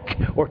like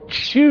or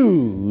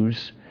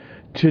choose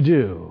to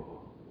do.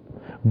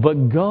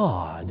 But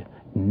God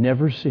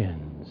never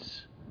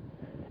sins.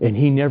 And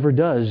He never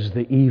does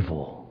the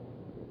evil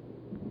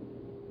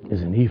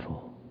is an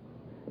evil.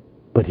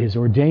 But His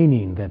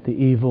ordaining that the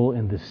evil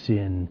and the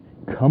sin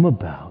come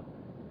about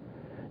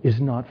is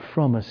not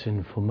from a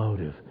sinful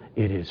motive.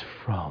 It is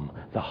from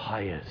the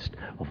highest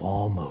of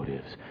all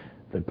motives,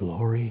 the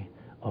glory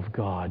of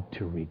God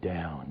to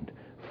redound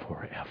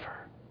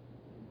forever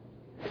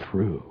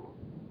through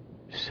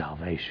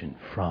salvation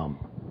from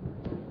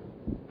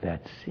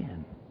that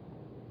sin.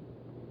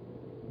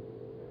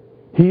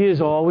 He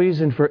is always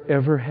and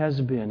forever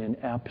has been in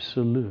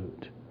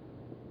absolute,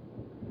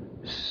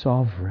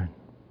 sovereign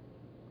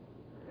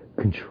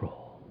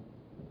control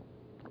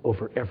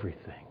over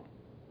everything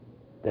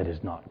that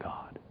is not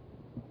God.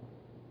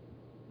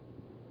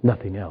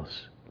 Nothing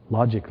else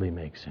logically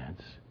makes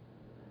sense,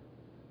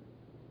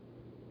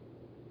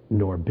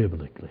 nor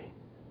biblically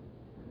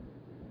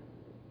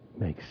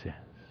makes sense.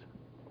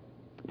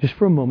 Just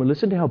for a moment,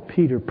 listen to how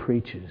Peter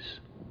preaches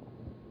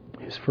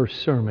his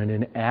first sermon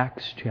in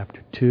Acts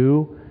chapter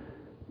 2.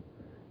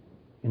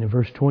 And in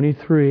verse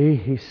 23,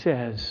 he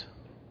says,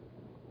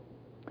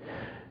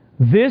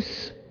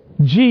 "This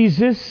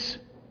Jesus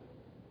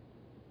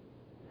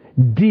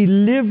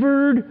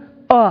delivered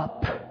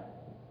up."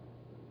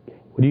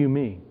 What do you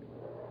mean?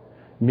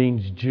 It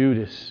means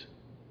Judas,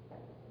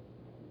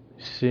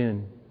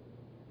 sin.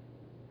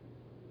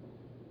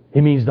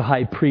 It means the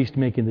high priest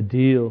making the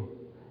deal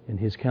in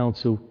his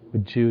counsel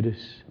with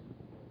Judas.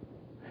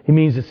 He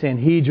means the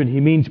Sanhedrin. He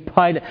means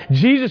Pilate.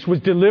 Jesus was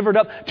delivered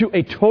up to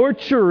a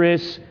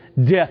torturous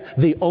death.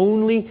 The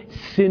only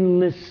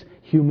sinless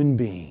human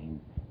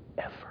being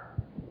ever.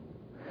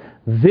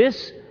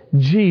 This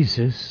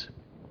Jesus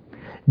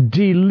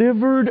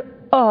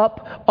delivered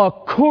up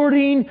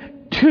according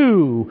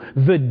to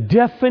the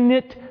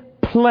definite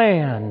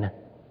plan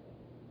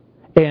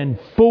and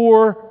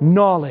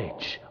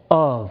foreknowledge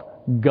of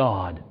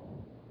God.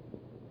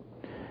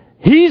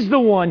 He's the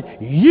one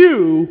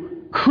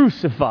you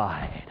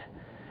crucified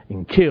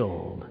and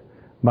killed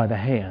by the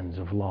hands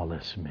of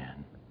lawless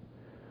men.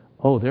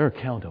 Oh, they're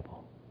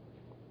accountable.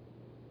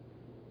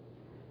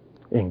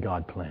 And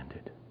God planned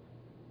it.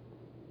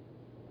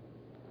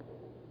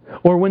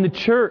 Or when the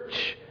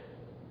church,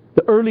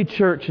 the early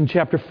church in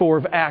chapter 4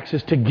 of Acts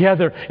is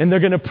together and they're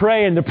going to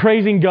pray and they're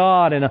praising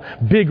God in a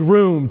big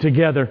room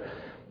together.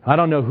 I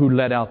don't know who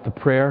let out the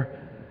prayer,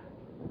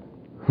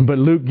 but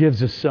Luke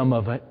gives us some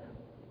of it.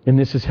 And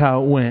this is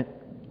how it went.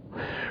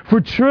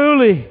 "For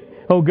truly,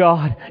 O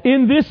God,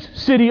 in this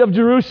city of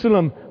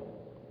Jerusalem,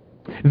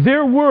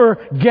 there were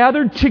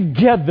gathered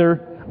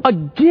together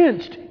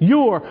against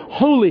your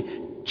holy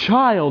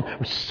child,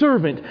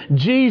 servant,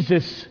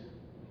 Jesus,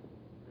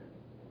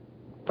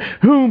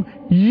 whom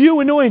you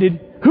anointed."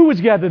 Who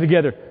was gathered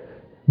together?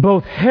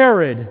 Both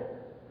Herod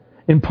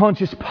and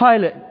Pontius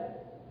Pilate,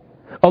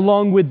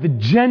 along with the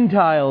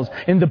Gentiles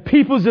and the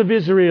peoples of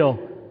Israel,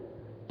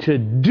 to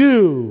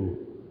do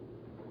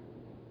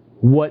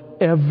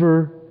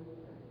whatever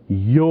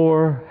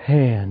your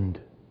hand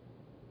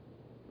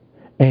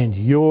and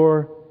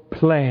your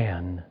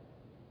plan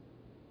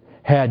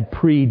had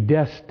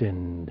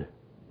predestined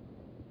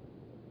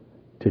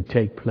to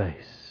take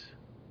place.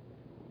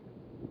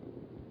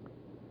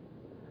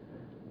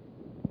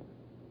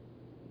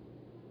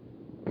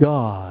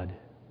 God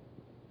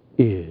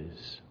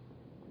is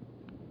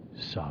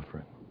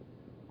sovereign.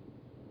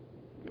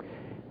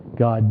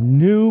 God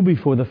knew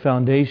before the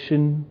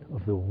foundation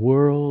of the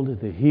world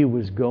that He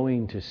was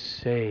going to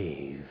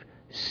save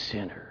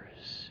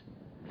sinners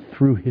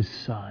through His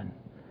Son,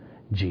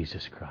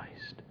 Jesus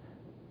Christ.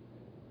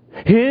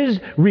 His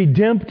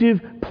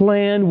redemptive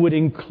plan would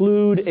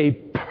include a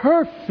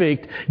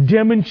perfect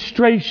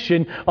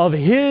demonstration of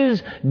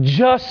His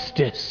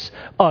justice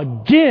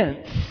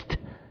against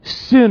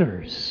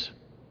sinners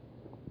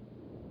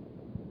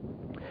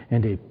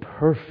and a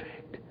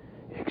perfect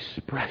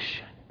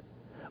expression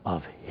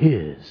of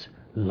His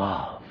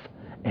love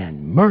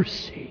and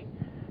mercy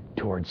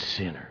towards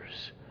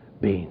sinners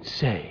being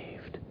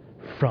saved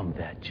from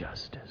that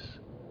justice.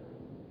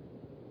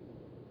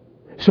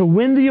 So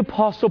when the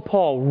Apostle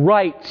Paul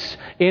writes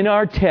in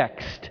our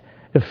text,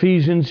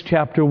 Ephesians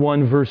chapter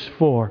 1 verse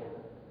 4,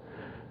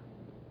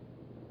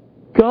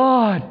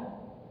 God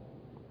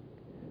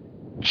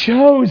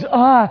chose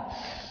us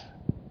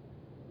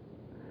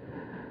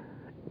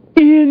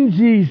in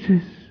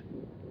Jesus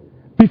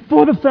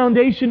before the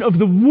foundation of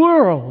the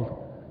world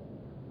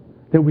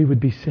that we would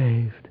be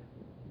saved.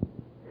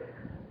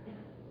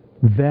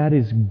 That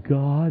is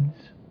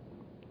God's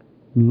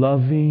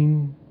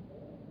loving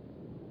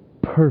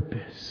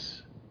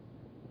purpose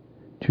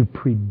to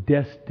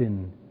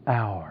predestine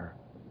our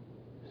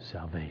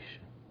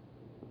salvation.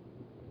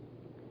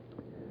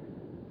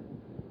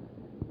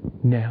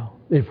 Now,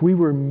 if we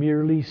were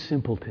merely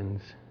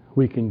simpletons,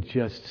 we can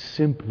just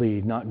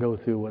simply not go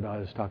through what I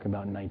was talking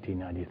about in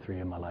 1993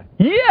 in my life.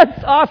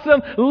 Yes,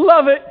 awesome,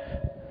 love it.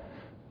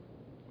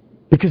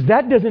 Because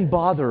that doesn't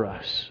bother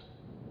us.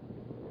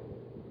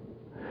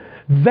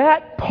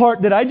 That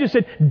part that I just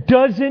said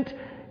doesn't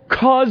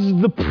cause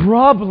the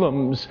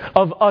problems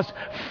of us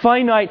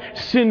finite,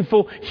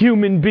 sinful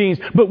human beings.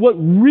 But what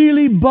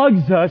really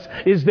bugs us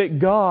is that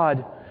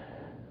God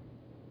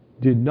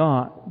did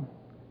not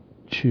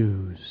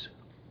choose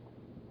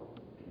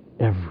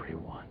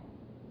everyone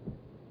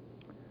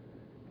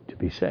to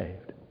be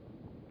saved.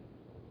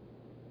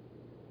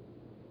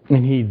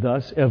 And He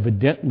thus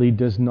evidently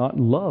does not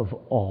love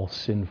all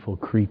sinful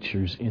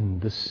creatures in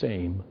the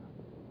same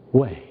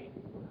way.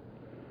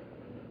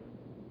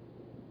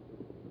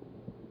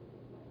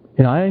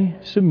 And I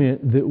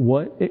submit that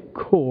what at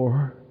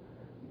core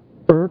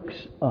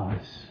irks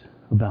us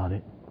about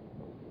it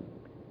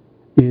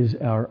is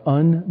our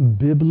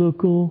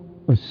unbiblical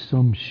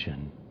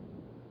assumption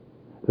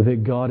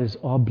that God is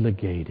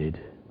obligated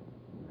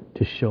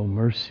to show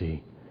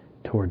mercy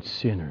towards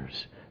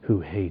sinners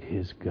who hate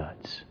His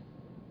guts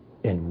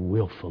and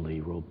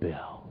willfully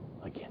rebel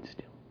against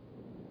Him.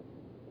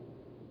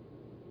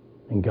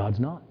 And God's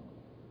not.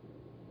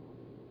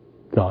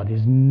 God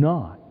is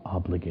not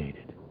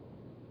obligated.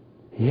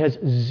 He has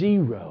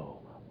zero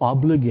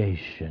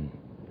obligation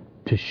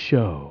to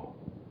show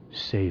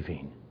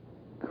saving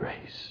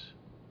grace.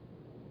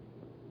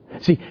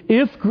 See,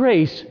 if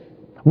grace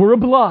were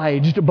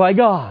obliged by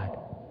God,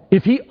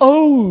 if He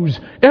owes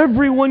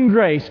everyone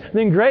grace,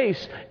 then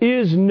grace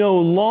is no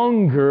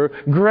longer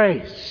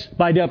grace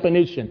by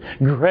definition.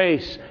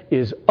 Grace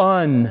is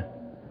undeserved.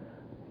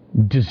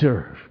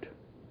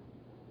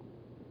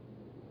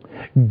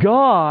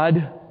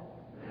 God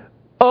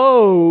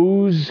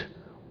owes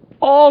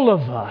all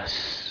of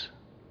us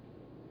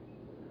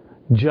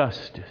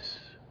justice.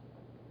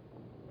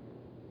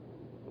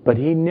 But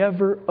He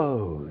never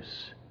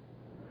owes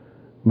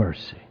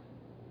mercy.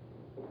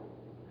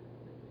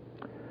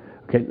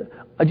 Okay,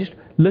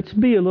 let's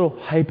be a little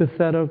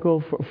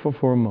hypothetical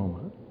for a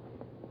moment.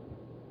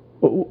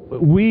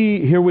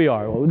 Here we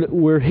are.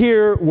 We're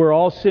here. We're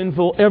all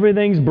sinful.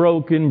 Everything's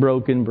broken.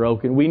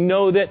 We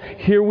know that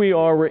here we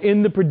are. We're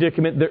in the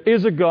predicament. There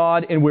is a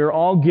God, and we're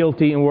all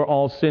guilty, and we're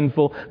all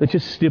sinful. Let's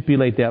just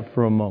stipulate that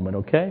for a moment,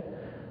 okay?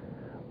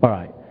 All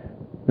right.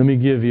 Let me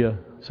give you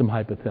some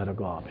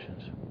hypothetical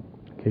options.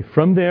 Okay.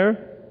 From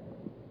there,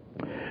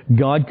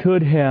 God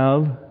could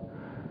have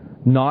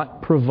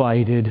not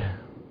provided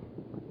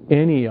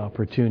any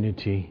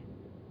opportunity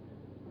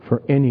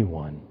for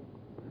anyone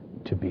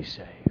to be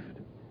saved.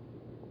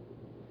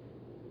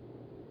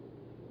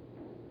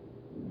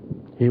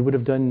 He would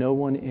have done no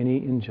one any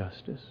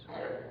injustice.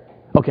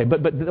 Okay,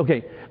 but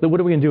okay, what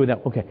are we going to do with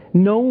that? Okay,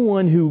 no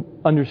one who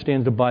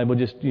understands the Bible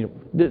just,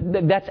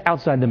 that's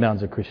outside the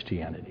bounds of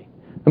Christianity.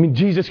 I mean,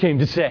 Jesus came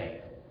to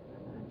save.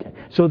 Okay,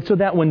 so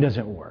that one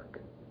doesn't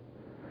work.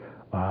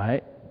 All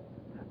right.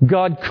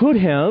 God could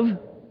have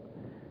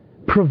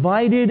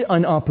provided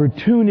an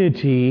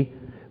opportunity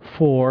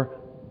for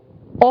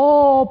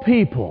all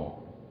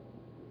people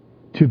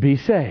to be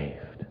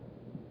saved.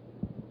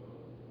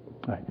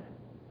 All right.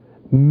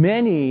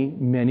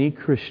 Many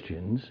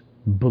Christians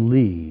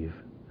believe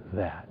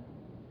that.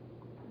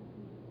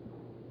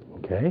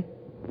 Okay?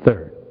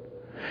 Third,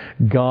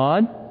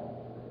 God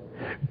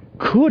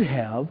could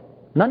have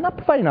not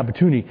provided an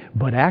opportunity,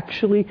 but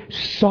actually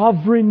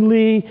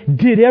sovereignly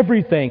did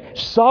everything.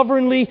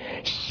 Sovereignly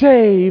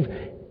save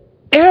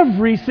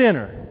every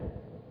sinner.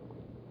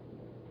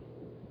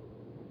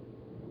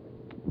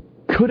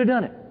 Could have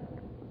done it.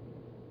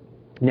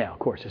 Now, of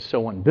course, it's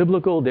so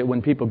unbiblical that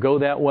when people go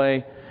that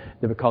way,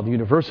 they were called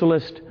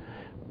universalist.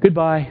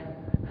 Goodbye.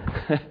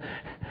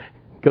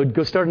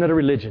 Go start another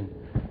religion.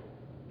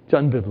 It's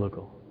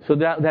unbiblical. So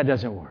that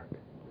doesn't work.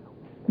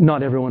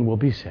 Not everyone will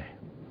be saved.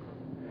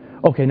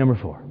 Okay, number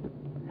 4.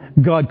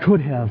 God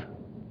could have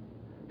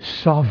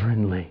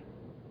sovereignly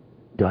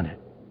done it.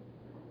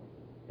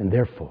 And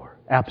therefore,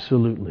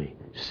 absolutely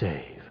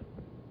save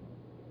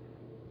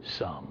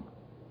some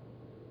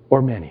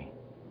or many,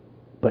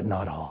 but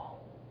not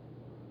all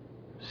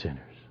sinners.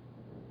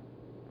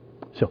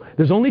 So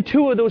there's only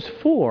 2 of those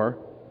 4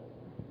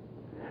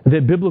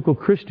 that biblical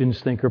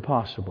Christians think are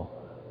possible.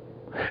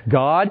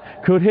 God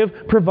could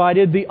have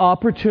provided the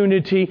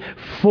opportunity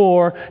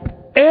for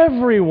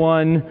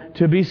everyone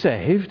to be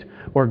saved,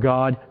 or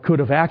God could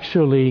have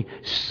actually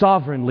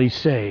sovereignly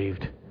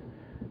saved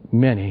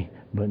many,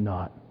 but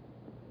not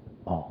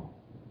all.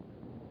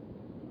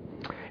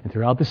 And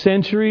throughout the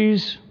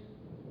centuries,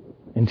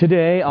 and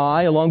today,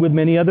 I, along with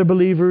many other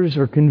believers,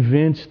 are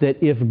convinced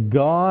that if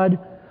God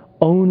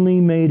only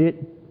made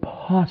it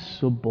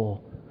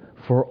possible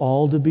for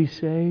all to be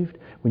saved,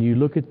 when you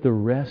look at the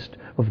rest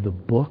of the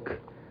book,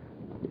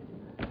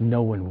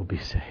 no one will be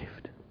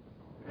saved.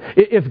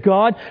 If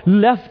God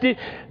left it,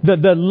 the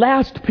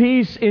last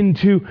piece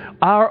into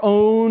our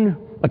own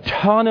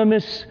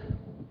autonomous,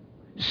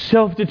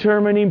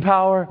 self-determining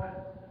power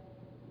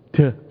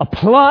to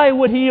apply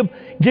what He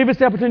gave us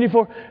the opportunity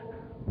for,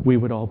 we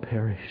would all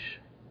perish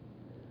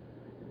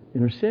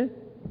in our sin.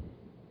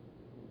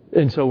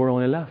 And so we're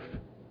only left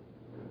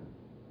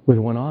with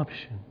one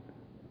option.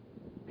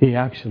 He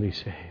actually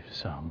saves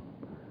some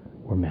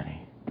or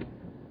many,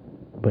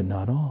 but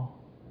not all.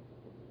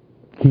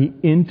 He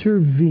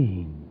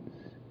intervenes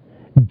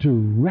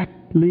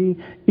directly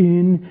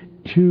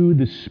into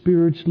the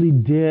spiritually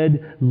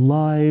dead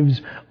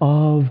lives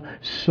of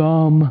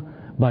some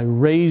by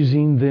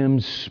raising them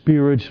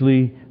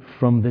spiritually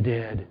from the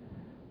dead.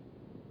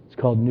 It's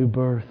called new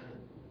birth,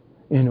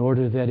 in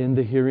order that in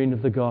the hearing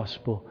of the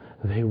gospel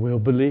they will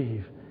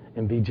believe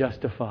and be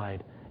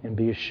justified and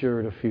be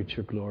assured of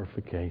future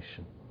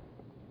glorification.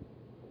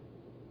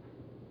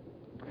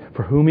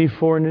 For whom He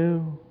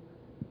foreknew,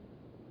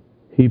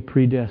 He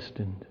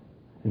predestined.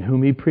 And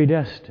whom He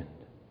predestined,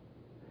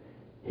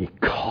 He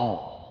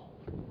called.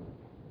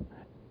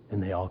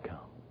 And they all come.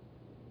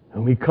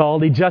 Whom He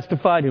called, He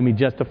justified. Whom He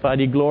justified,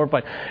 He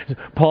glorified.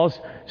 Paul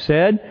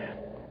said,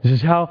 this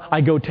is how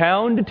I go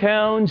town to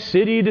town,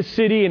 city to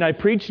city, and I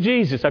preach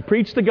Jesus. I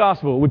preach the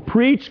gospel. We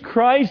preach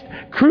Christ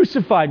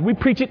crucified. We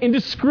preach it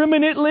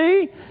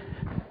indiscriminately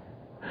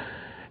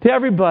to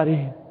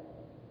everybody.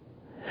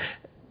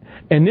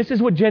 And this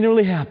is what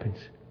generally happens.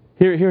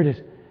 Here it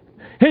is.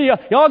 Hey,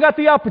 y'all got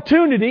the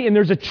opportunity, and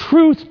there's a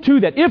truth to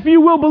that. If you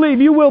will believe,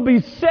 you will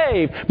be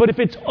saved. But if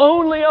it's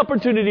only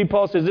opportunity,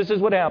 Paul says, this is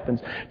what happens.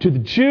 To the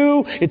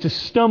Jew, it's a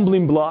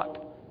stumbling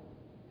block,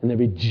 and they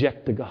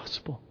reject the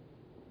gospel.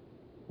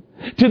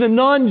 To the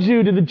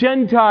non-Jew, to the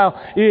Gentile,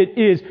 it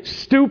is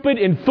stupid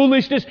and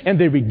foolishness, and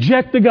they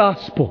reject the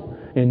gospel,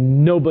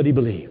 and nobody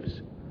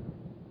believes.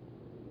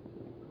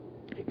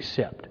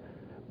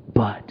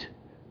 But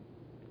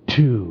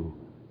to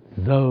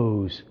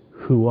those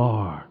who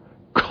are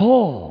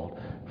called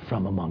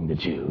from among the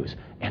Jews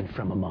and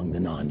from among the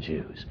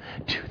non-Jews,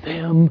 to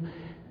them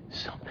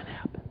something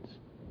happens.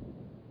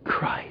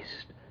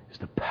 Christ is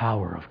the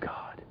power of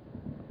God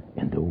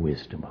and the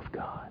wisdom of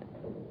God.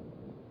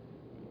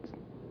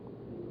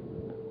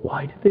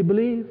 Why did they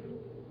believe?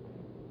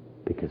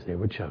 Because they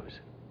were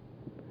chosen,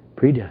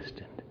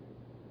 predestined,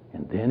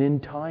 and then in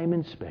time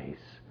and space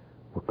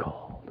were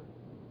called.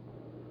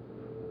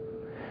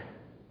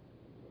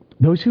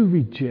 Those who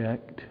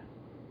reject,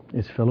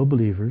 as fellow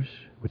believers,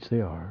 which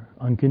they are,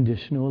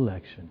 unconditional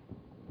election,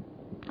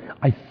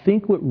 I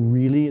think what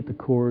really at the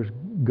core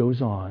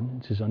goes on,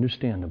 this is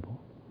understandable,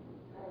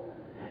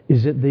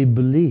 is that they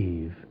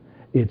believe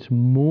it's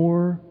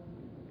more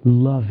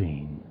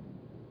loving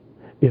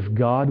if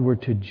God were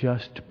to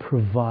just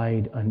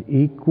provide an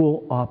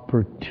equal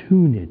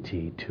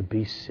opportunity to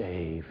be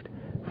saved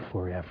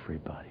for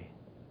everybody.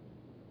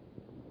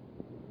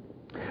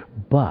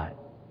 But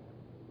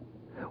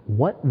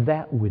what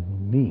that would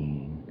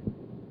mean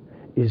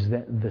is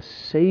that the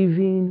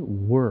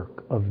saving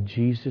work of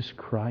Jesus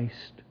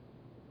Christ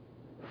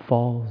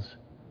falls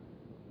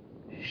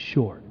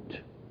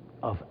short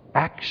of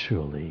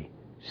actually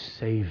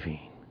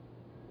saving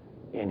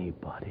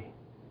anybody.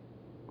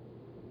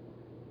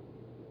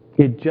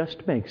 It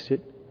just makes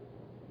it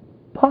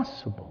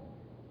possible.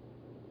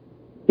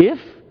 If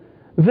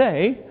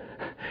they,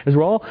 as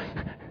we're all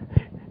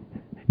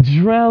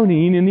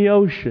drowning in the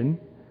ocean,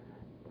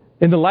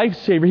 and the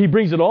lifesaver, He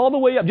brings it all the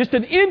way up, just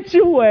an inch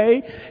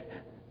away,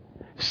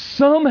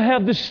 some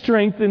have the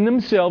strength in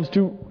themselves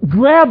to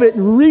grab it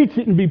and reach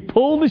it and be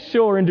pulled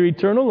ashore into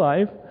eternal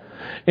life,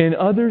 and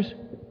others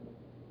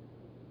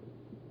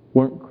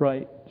weren't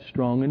quite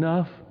strong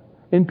enough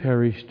and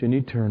perished in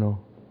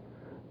eternal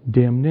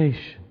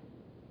damnation.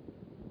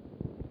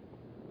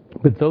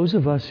 But those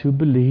of us who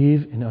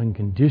believe in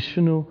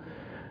unconditional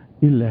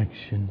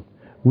election,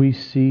 we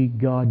see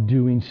God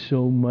doing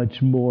so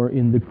much more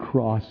in the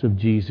cross of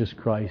Jesus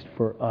Christ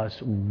for us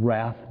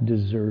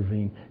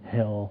wrath-deserving,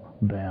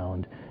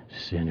 hell-bound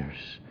sinners.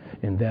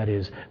 And that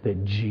is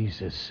that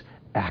Jesus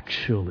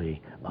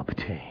actually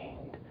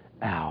obtained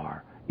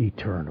our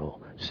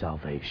eternal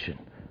salvation.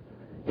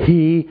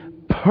 He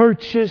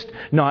purchased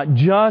not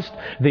just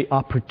the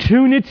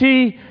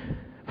opportunity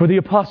for the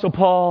Apostle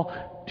Paul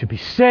to be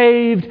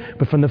saved,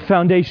 but from the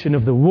foundation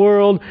of the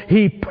world,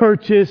 He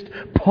purchased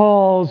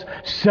Paul's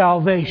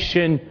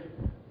salvation.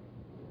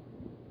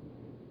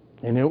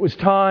 And it was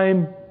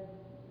time,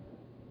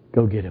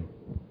 go get him.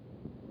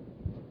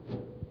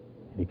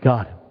 And He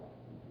got him.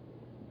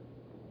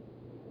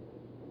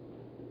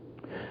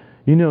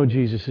 You know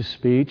Jesus'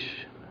 speech,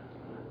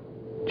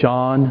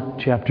 John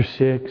chapter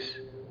 6,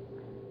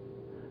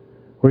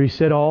 where He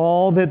said,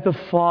 all that the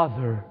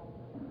Father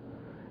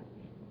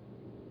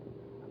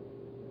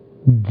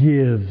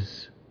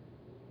gives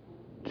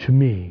to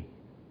me,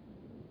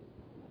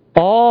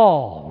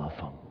 all of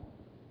them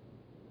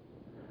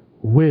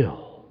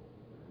will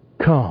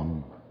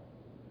come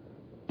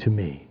to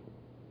me.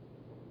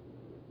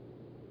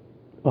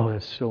 Oh,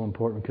 that's so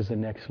important, because the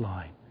next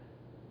line,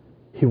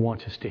 He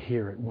wants us to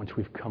hear it once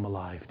we've come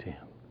alive to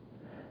Him.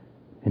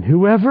 And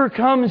whoever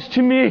comes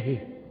to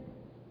me,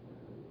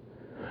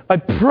 I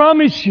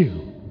promise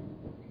you,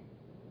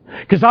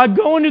 because I'm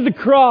going to the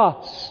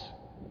cross,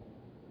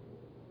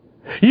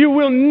 you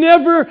will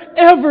never,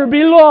 ever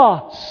be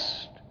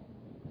lost.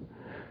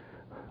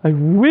 I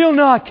will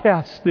not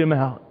cast them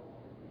out.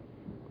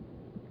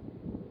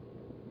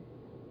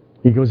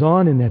 He goes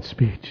on in that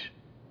speech.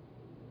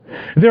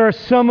 There are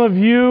some of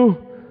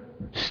you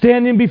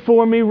standing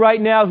before me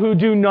right now who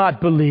do not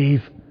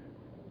believe.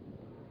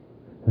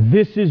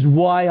 This is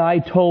why I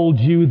told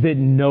you that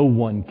no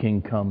one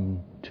can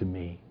come to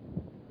me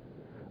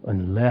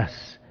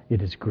unless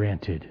it is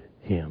granted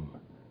him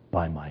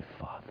by my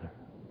Father.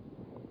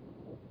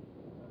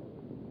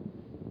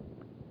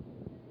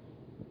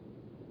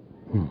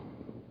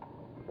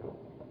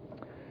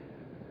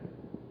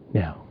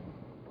 Now,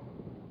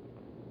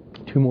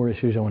 two more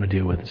issues I want to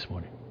deal with this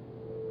morning,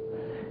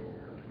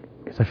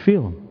 because I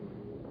feel them.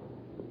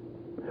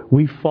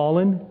 We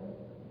fallen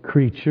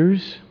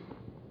creatures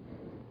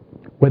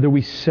whether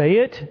we say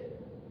it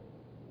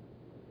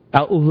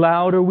out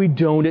loud or we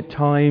don't, at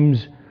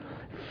times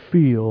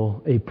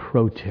feel a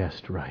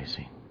protest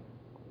rising.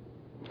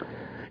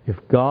 If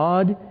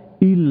God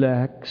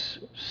elects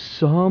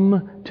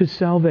some to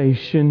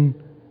salvation,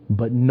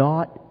 but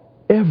not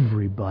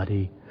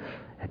everybody,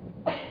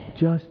 it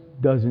just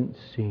doesn't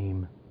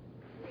seem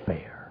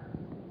fair.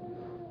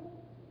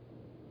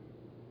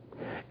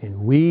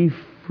 And we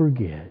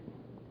forget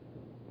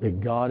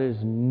that God is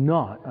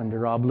not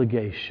under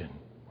obligation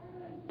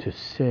to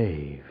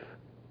save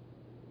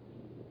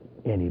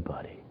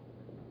anybody.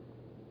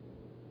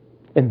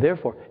 And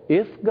therefore,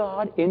 if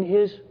God in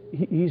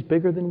He's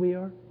bigger than we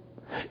are,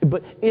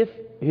 but if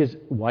He's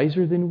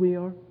wiser than we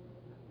are,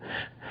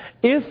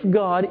 if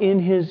God in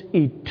His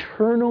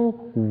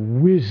eternal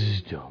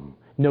wisdom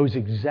knows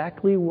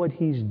exactly what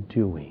He's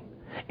doing,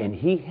 and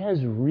He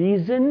has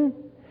reason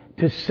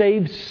to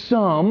save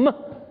some,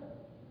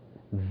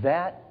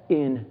 that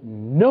in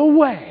no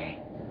way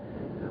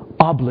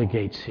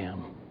obligates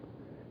Him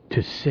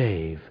to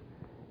save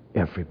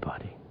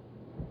everybody.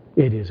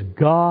 It is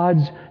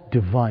God's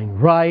divine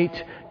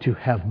right to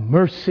have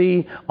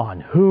mercy on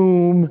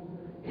whom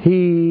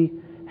He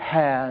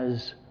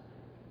has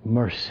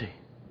mercy.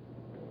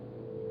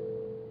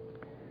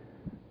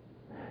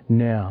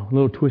 Now, a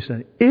little twist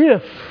on it.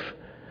 If,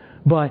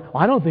 but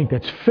I don't think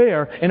that's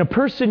fair, and a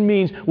person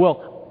means,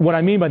 well, what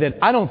I mean by that,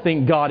 I don't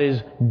think God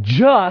is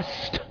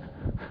just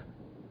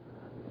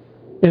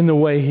in the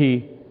way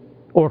He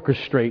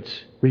orchestrates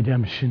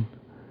redemption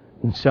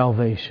and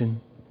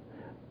salvation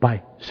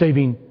by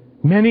saving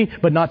many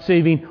but not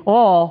saving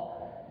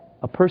all.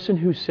 A person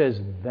who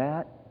says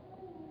that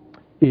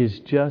is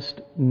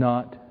just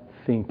not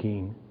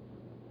thinking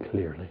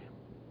clearly.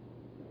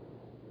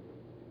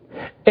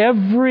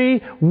 Every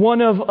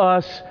one of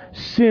us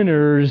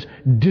sinners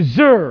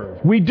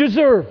we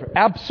deserve,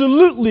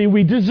 absolutely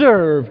we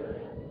deserve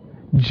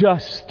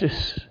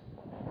justice.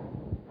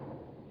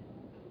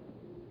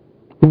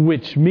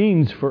 Which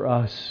means for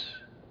us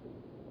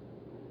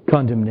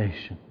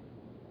condemnation.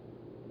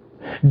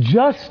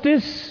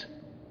 Justice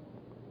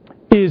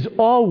is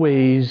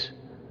always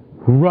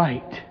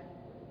right.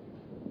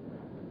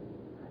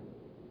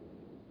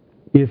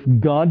 If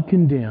God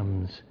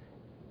condemns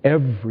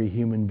every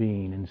human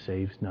being and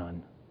saves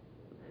none,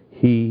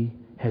 He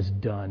has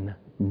done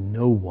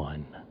no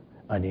one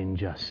an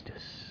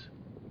injustice.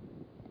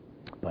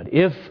 But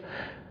if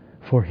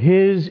for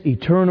His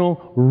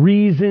eternal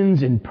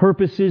reasons and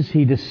purposes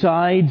He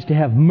decides to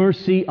have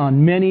mercy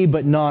on many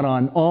but not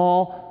on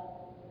all,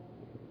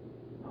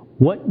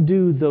 what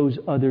do those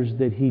others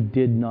that He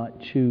did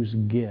not choose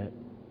get?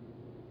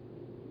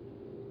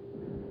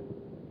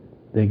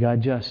 They got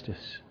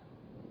justice.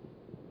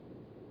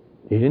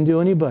 He didn't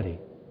do anybody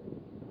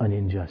an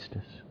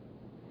injustice.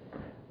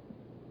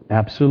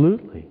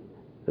 Absolutely.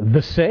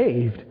 The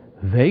saved,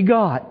 they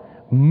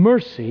got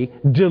mercy,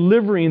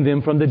 delivering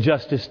them from the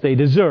justice they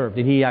deserved.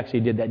 And He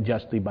actually did that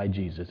justly by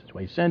Jesus. That's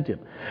why He sent Him.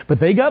 But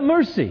they got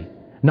mercy,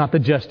 not the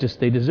justice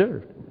they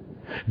deserved.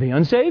 The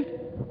unsaved,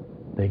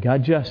 they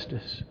got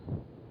justice.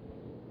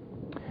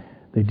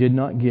 They did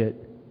not get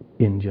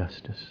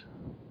injustice.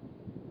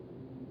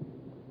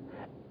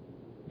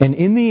 And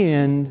in the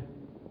end,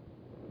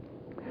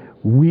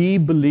 we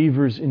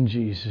believers in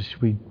Jesus,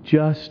 we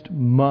just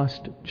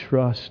must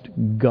trust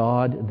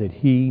God that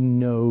He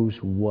knows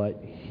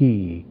what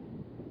He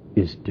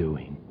is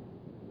doing.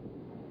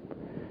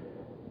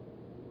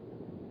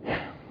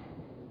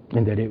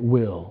 And that it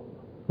will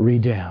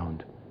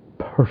redound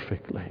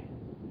perfectly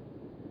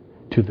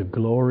to the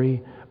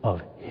glory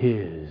of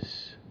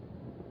His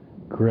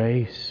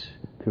grace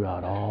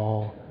throughout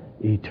all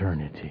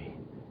eternity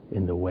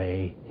in the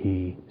way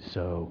He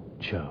so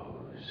chose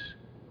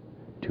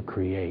to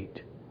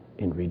create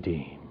and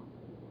redeem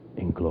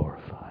and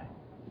glorify.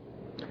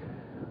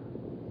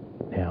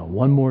 Now,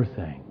 one more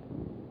thing.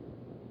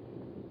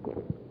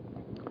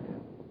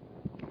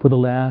 For the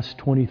last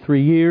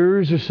 23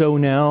 years or so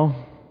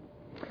now,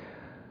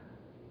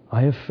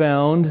 I have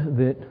found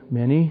that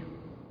many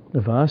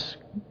of us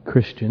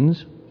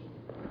Christians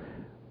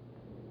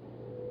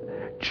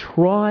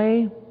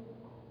try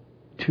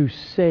to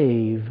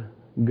save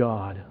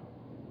God.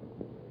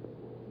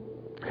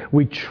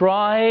 We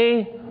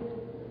try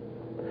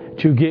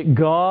to get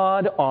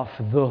God off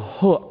the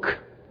hook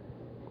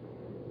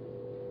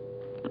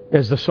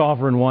as the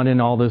sovereign one,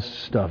 and all this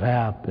stuff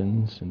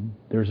happens, and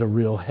there's a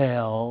real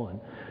hell, and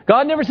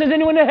God never sends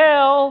anyone to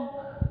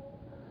hell.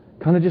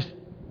 Kind of just,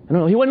 I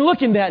don't know, He wasn't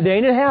looking that day,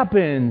 and it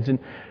happens. And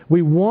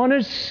we want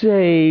to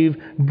save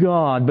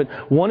God.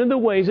 But one of the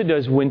ways it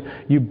does, when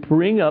you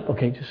bring up,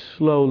 okay, just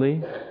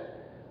slowly,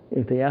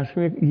 if they ask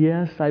me,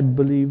 yes, I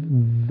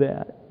believe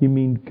that. You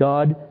mean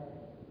God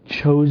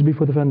chose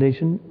before the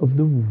foundation of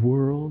the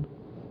world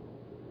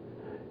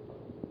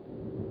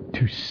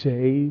to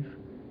save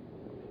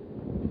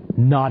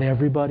not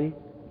everybody,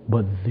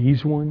 but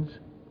these ones?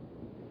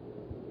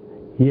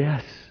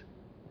 Yes.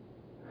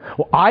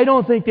 Well, I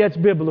don't think that's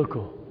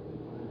biblical.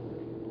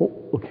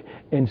 Oh, okay.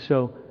 And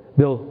so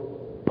they'll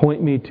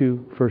point me to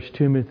 1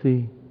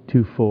 Timothy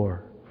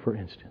 2:4, for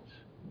instance,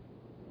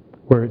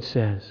 where it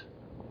says,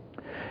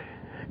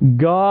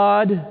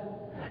 God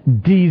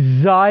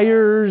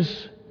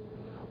desires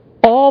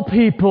all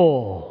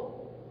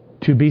people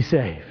to be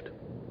saved,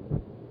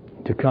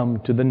 to come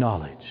to the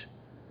knowledge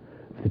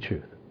of the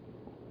truth.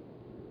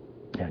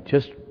 Yeah,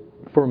 just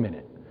for a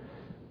minute.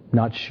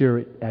 Not sure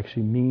it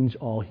actually means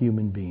all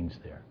human beings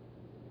there.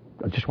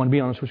 I just want to be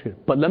honest with you.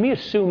 But let me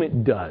assume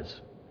it does,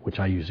 which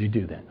I usually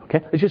do then. Okay?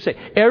 Let's just say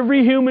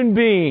every human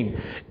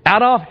being,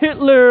 Adolf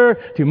Hitler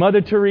to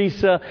Mother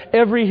Teresa,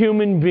 every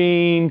human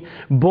being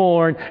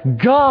born,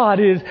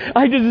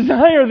 I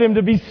desire them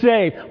to be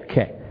saved.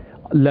 Okay.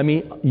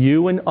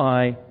 You and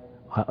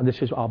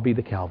I'll be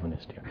the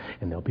Calvinist here.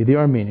 And they'll be the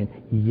Arminian.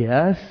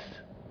 Yes.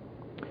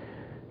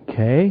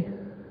 Okay.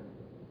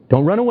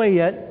 Don't run away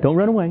yet. Don't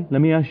run away.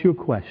 Let me ask you a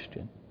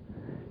question.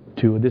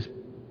 To this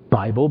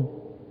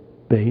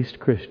Bible-based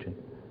Christian.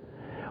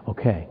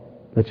 Okay.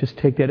 Let's just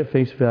take that at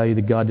face value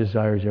that God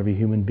desires every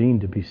human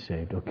being to be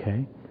saved.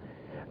 Okay.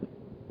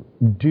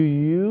 Do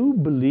you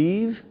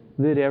believe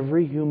that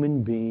every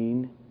human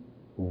being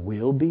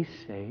will be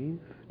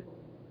saved?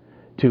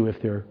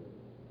 If they're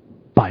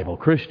Bible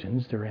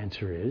Christians, their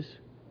answer is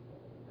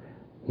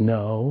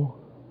no.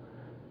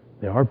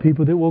 There are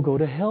people that will go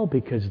to hell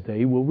because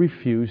they will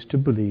refuse to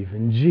believe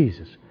in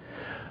Jesus.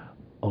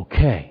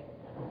 Okay.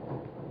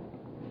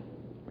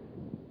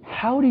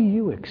 How do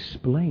you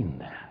explain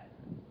that?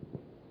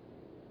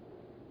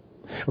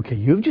 Okay,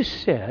 you've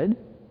just said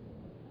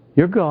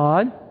your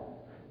God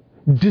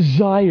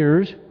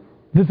desires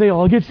that they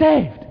all get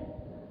saved.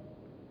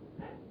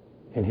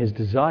 And His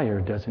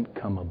desire doesn't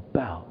come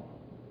about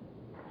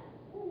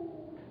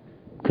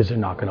because they're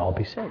not going to all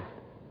be saved.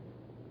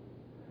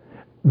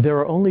 There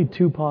are only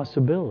two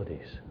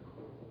possibilities.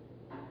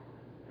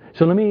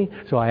 Do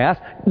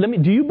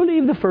you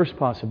believe the first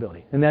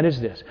possibility? And that is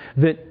this,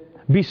 that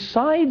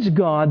besides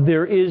God,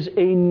 there is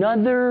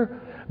another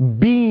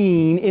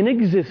being in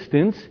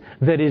existence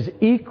that is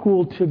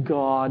equal to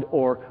God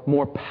or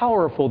more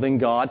powerful than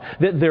God,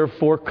 that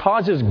therefore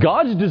causes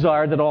God's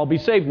desire that all be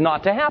saved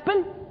not to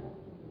happen?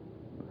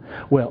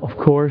 Well, of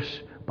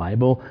course,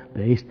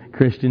 Bible-based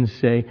Christians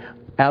say,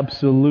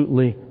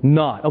 absolutely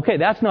not. Okay,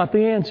 that's not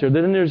the answer.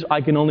 Then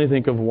I can only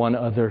think of one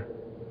other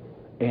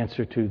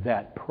answer to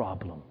that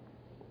problem.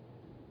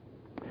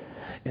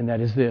 And that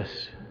is this.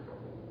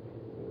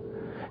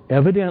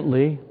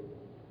 Evidently,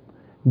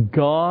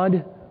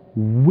 God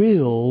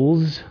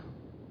wills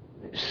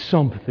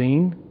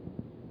something,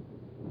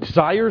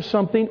 desires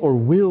something, or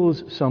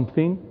wills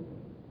something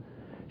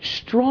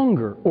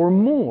stronger or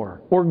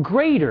more or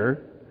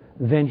greater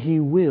than He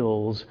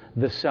wills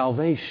the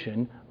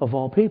salvation of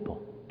all people.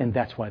 And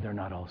that's why they're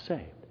not all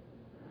saved.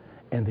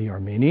 And the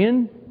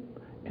Arminian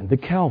and the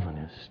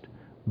Calvinist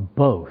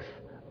both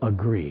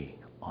agree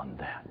on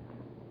that.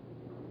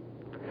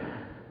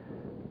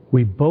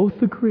 We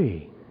both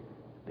agree.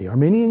 The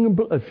Arminian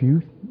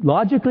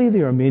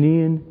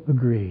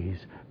agrees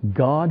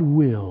God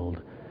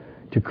willed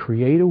to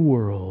create a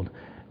world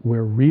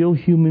where real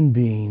human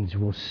beings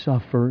will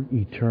suffer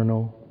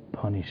eternal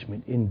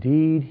punishment.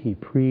 Indeed, He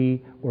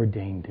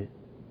preordained it.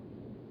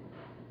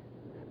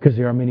 Because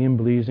the Arminian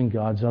believes in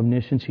God's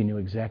omniscience. He knew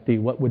exactly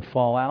what would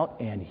fall out,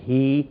 and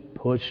He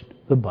pushed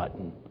the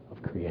button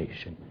of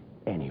creation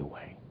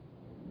anyway.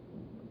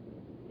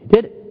 He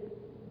did it.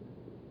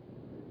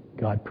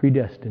 God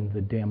predestined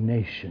the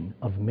damnation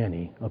of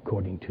many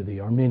according to the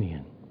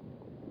Arminian.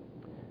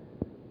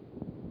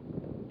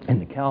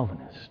 And the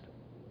Calvinist,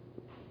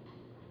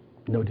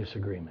 no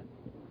disagreement.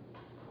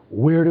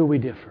 Where do we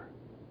differ?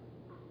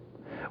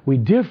 We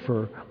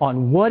differ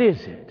on what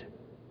is it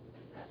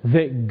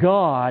that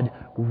God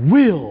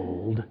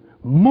willed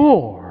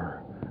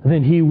more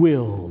than He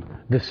willed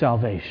the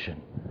salvation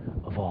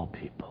of all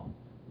people.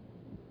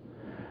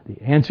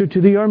 The answer to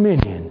the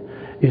Arminian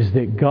is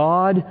that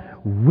God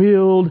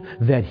willed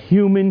that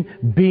human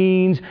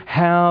beings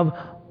have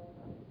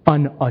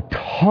an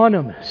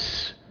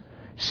autonomous,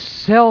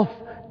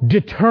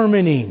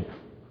 self-determining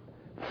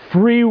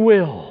free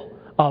will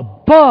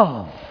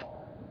above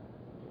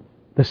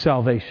the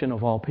salvation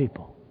of all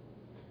people.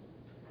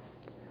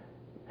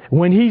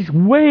 When He's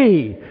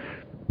weighed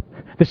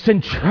the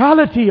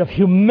centrality of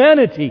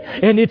humanity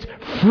and its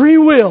free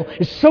will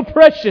is so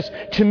precious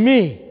to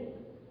me,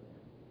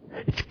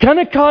 it's going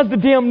to cause the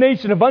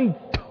damnation of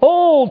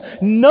untold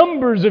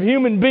numbers of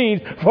human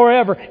beings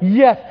forever.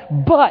 Yes,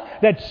 but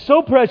that's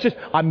so precious,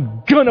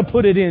 I'm going to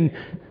put it in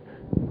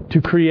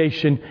to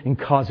creation and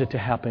cause it to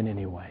happen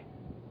anyway.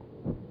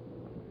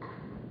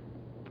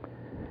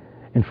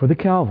 And for the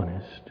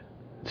Calvinist,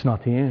 it's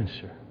not the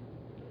answer.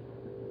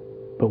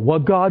 But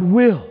what God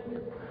willed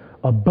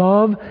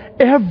above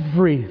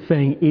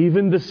everything,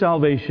 even the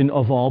salvation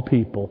of all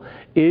people,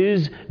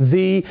 is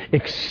the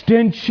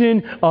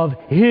extension of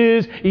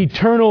His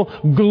eternal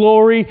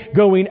glory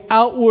going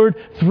outward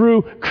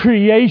through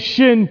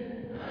creation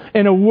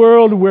in a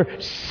world where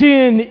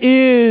sin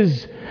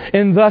is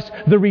and thus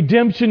the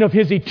redemption of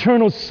His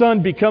eternal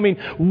Son becoming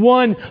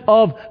one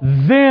of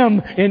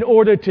them in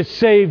order to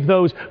save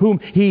those whom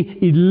He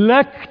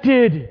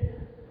elected,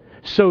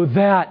 so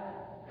that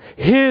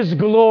His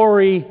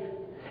glory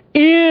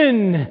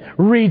in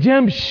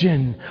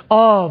redemption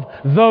of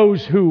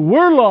those who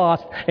were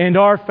lost and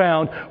are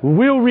found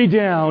will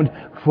redound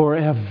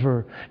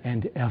forever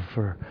and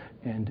ever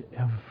and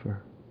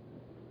ever.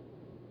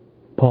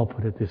 Paul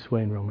put it this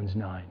way in Romans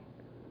 9.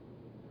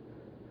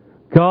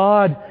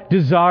 God,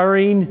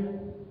 desiring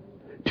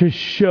to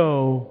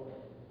show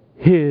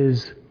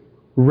His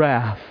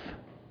wrath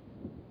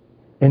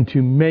and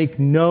to make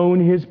known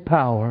His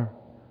power,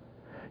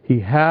 He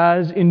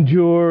has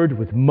endured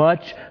with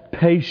much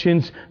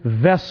patience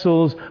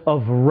vessels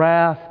of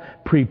wrath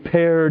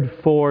prepared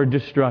for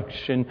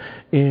destruction,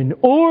 in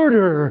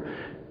order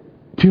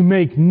to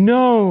make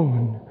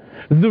known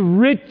the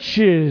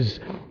riches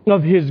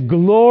of His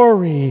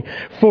glory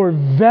for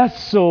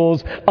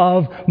vessels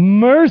of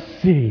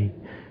mercy,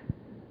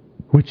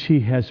 which He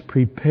has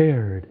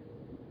prepared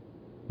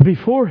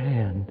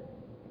beforehand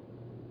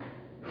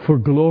for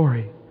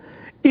glory.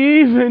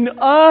 Even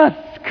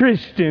us,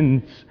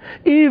 Christians,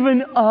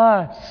 even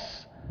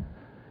us,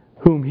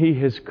 whom He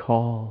has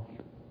called.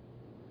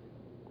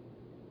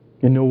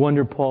 And no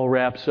wonder Paul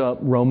wraps up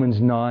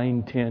Romans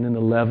 9, 10, and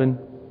 11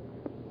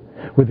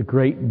 with the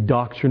great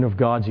doctrine of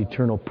God's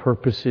eternal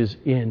purposes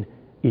in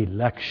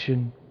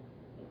election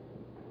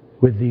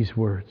with these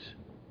words.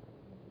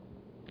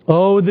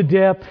 Oh, the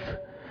depth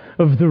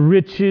of the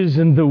riches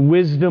and the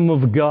wisdom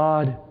of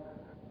God!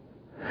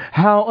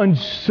 How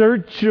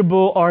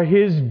unsearchable are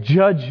His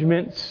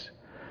judgments,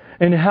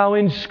 and how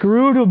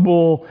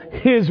inscrutable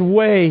His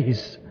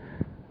ways.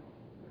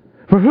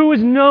 For who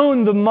has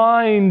known the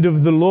mind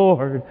of the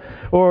Lord?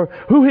 Or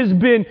who has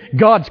been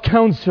God's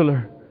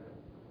counselor?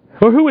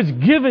 Or who has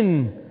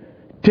given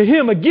to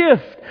Him a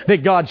gift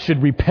that God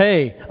should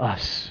repay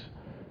us?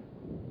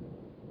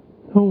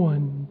 No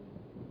one.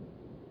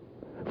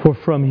 For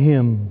from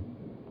Him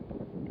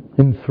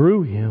and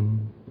through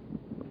Him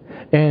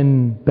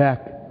and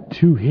back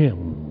to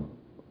Him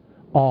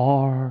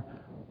are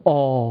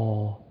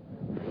all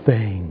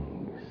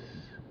things.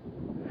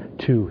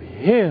 To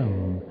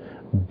Him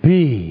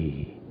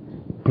be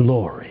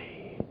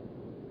glory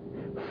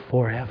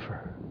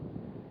forever.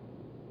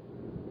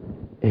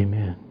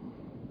 Amen.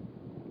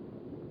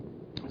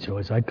 So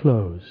as I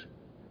close,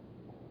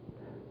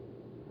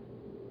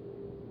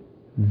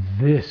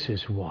 this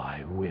is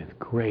why with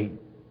great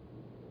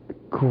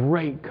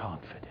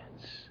confidence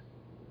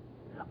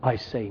I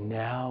say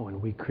now,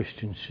 and we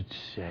Christians should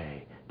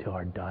say to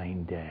our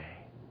dying day,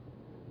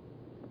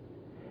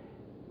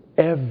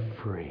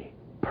 every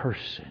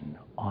person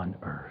on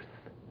earth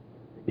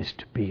is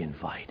to be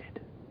invited.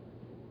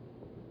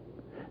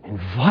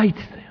 Invite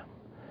them.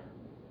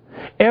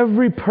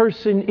 Every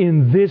person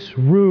in this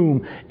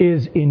room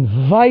is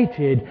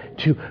invited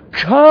to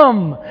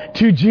come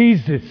to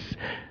Jesus.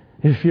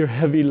 If you're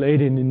heavy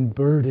laden and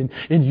burdened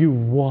and you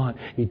want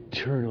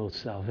eternal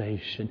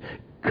salvation,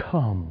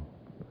 come.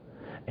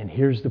 And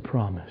here's the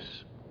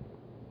promise.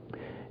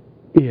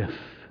 If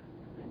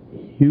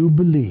you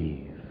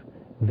believe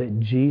that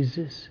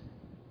Jesus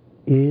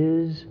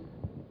is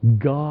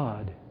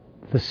God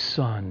the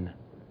Son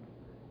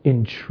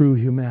in true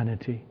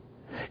humanity,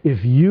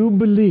 if you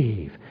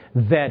believe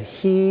that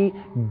He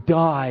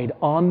died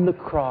on the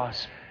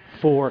cross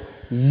for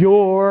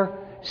your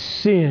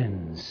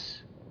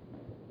sins,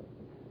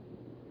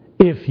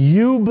 if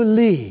you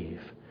believe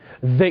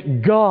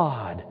that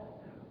God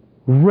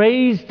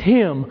raised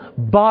Him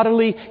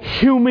bodily,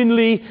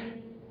 humanly,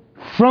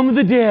 from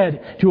the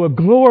dead to a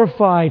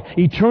glorified,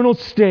 eternal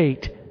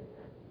state,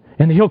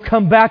 and He'll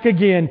come back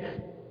again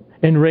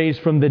and raise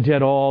from the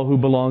dead all who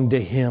belong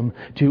to Him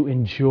to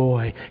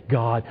enjoy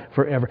God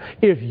forever.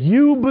 If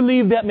you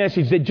believe that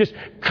message, that just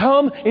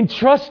come and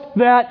trust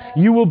that,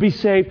 you will be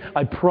saved,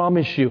 I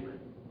promise you,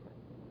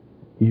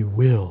 you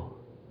will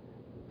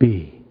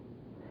be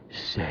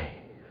saved.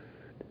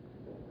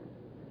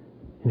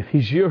 And if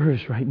He's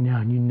yours right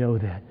now and you know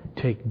that,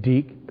 take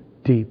deep,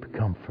 deep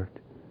comfort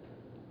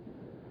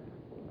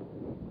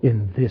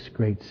in this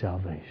great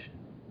salvation.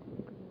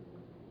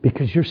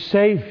 Because your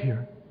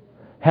Savior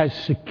has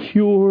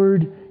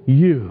secured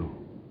you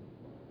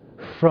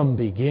from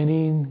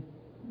beginning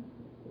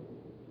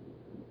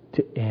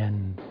to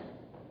end.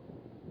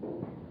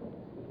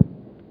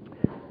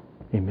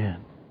 Amen.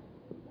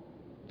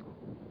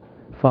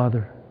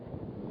 Father,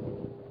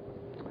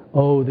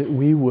 oh, that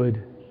we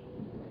would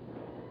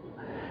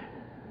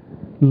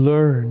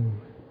learn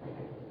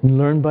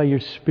by your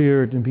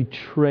Spirit and be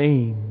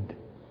trained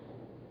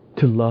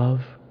to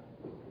love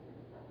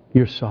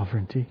your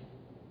sovereignty,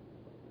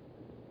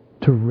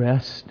 to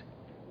rest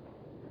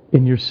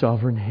in your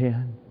sovereign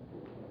hand.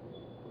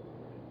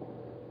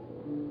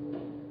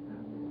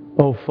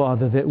 Oh,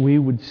 Father, that we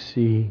would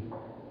see,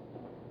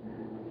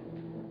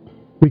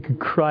 we could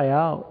cry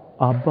out,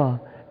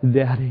 Abba,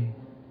 Daddy.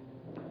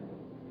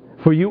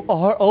 For you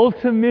are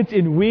ultimate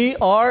and we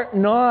are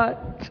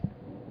not.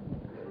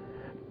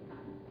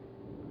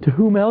 To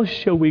whom else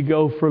shall we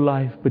go for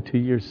life but to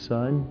your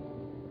Son?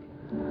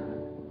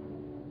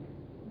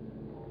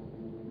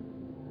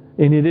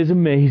 And it is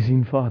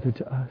amazing, Father,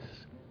 to us.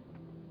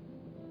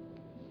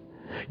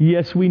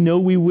 Yes, we know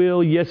we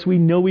will. Yes, we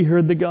know we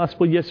heard the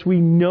gospel. Yes, we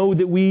know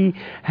that we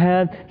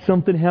had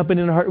something happen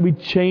in our heart. We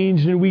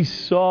changed and we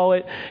saw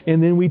it.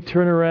 And then we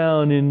turn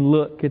around and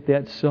look at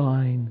that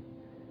sign.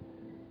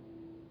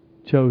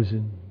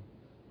 Chosen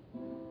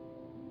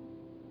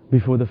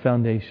before the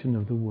foundation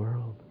of the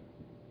world.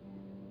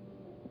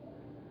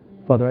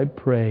 Father, I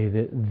pray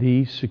that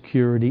the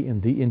security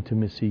and the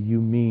intimacy you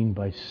mean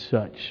by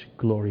such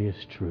glorious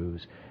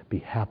truths be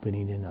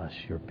happening in us,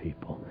 your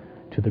people,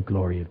 to the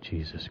glory of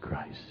Jesus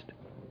Christ.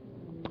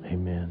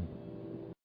 Amen.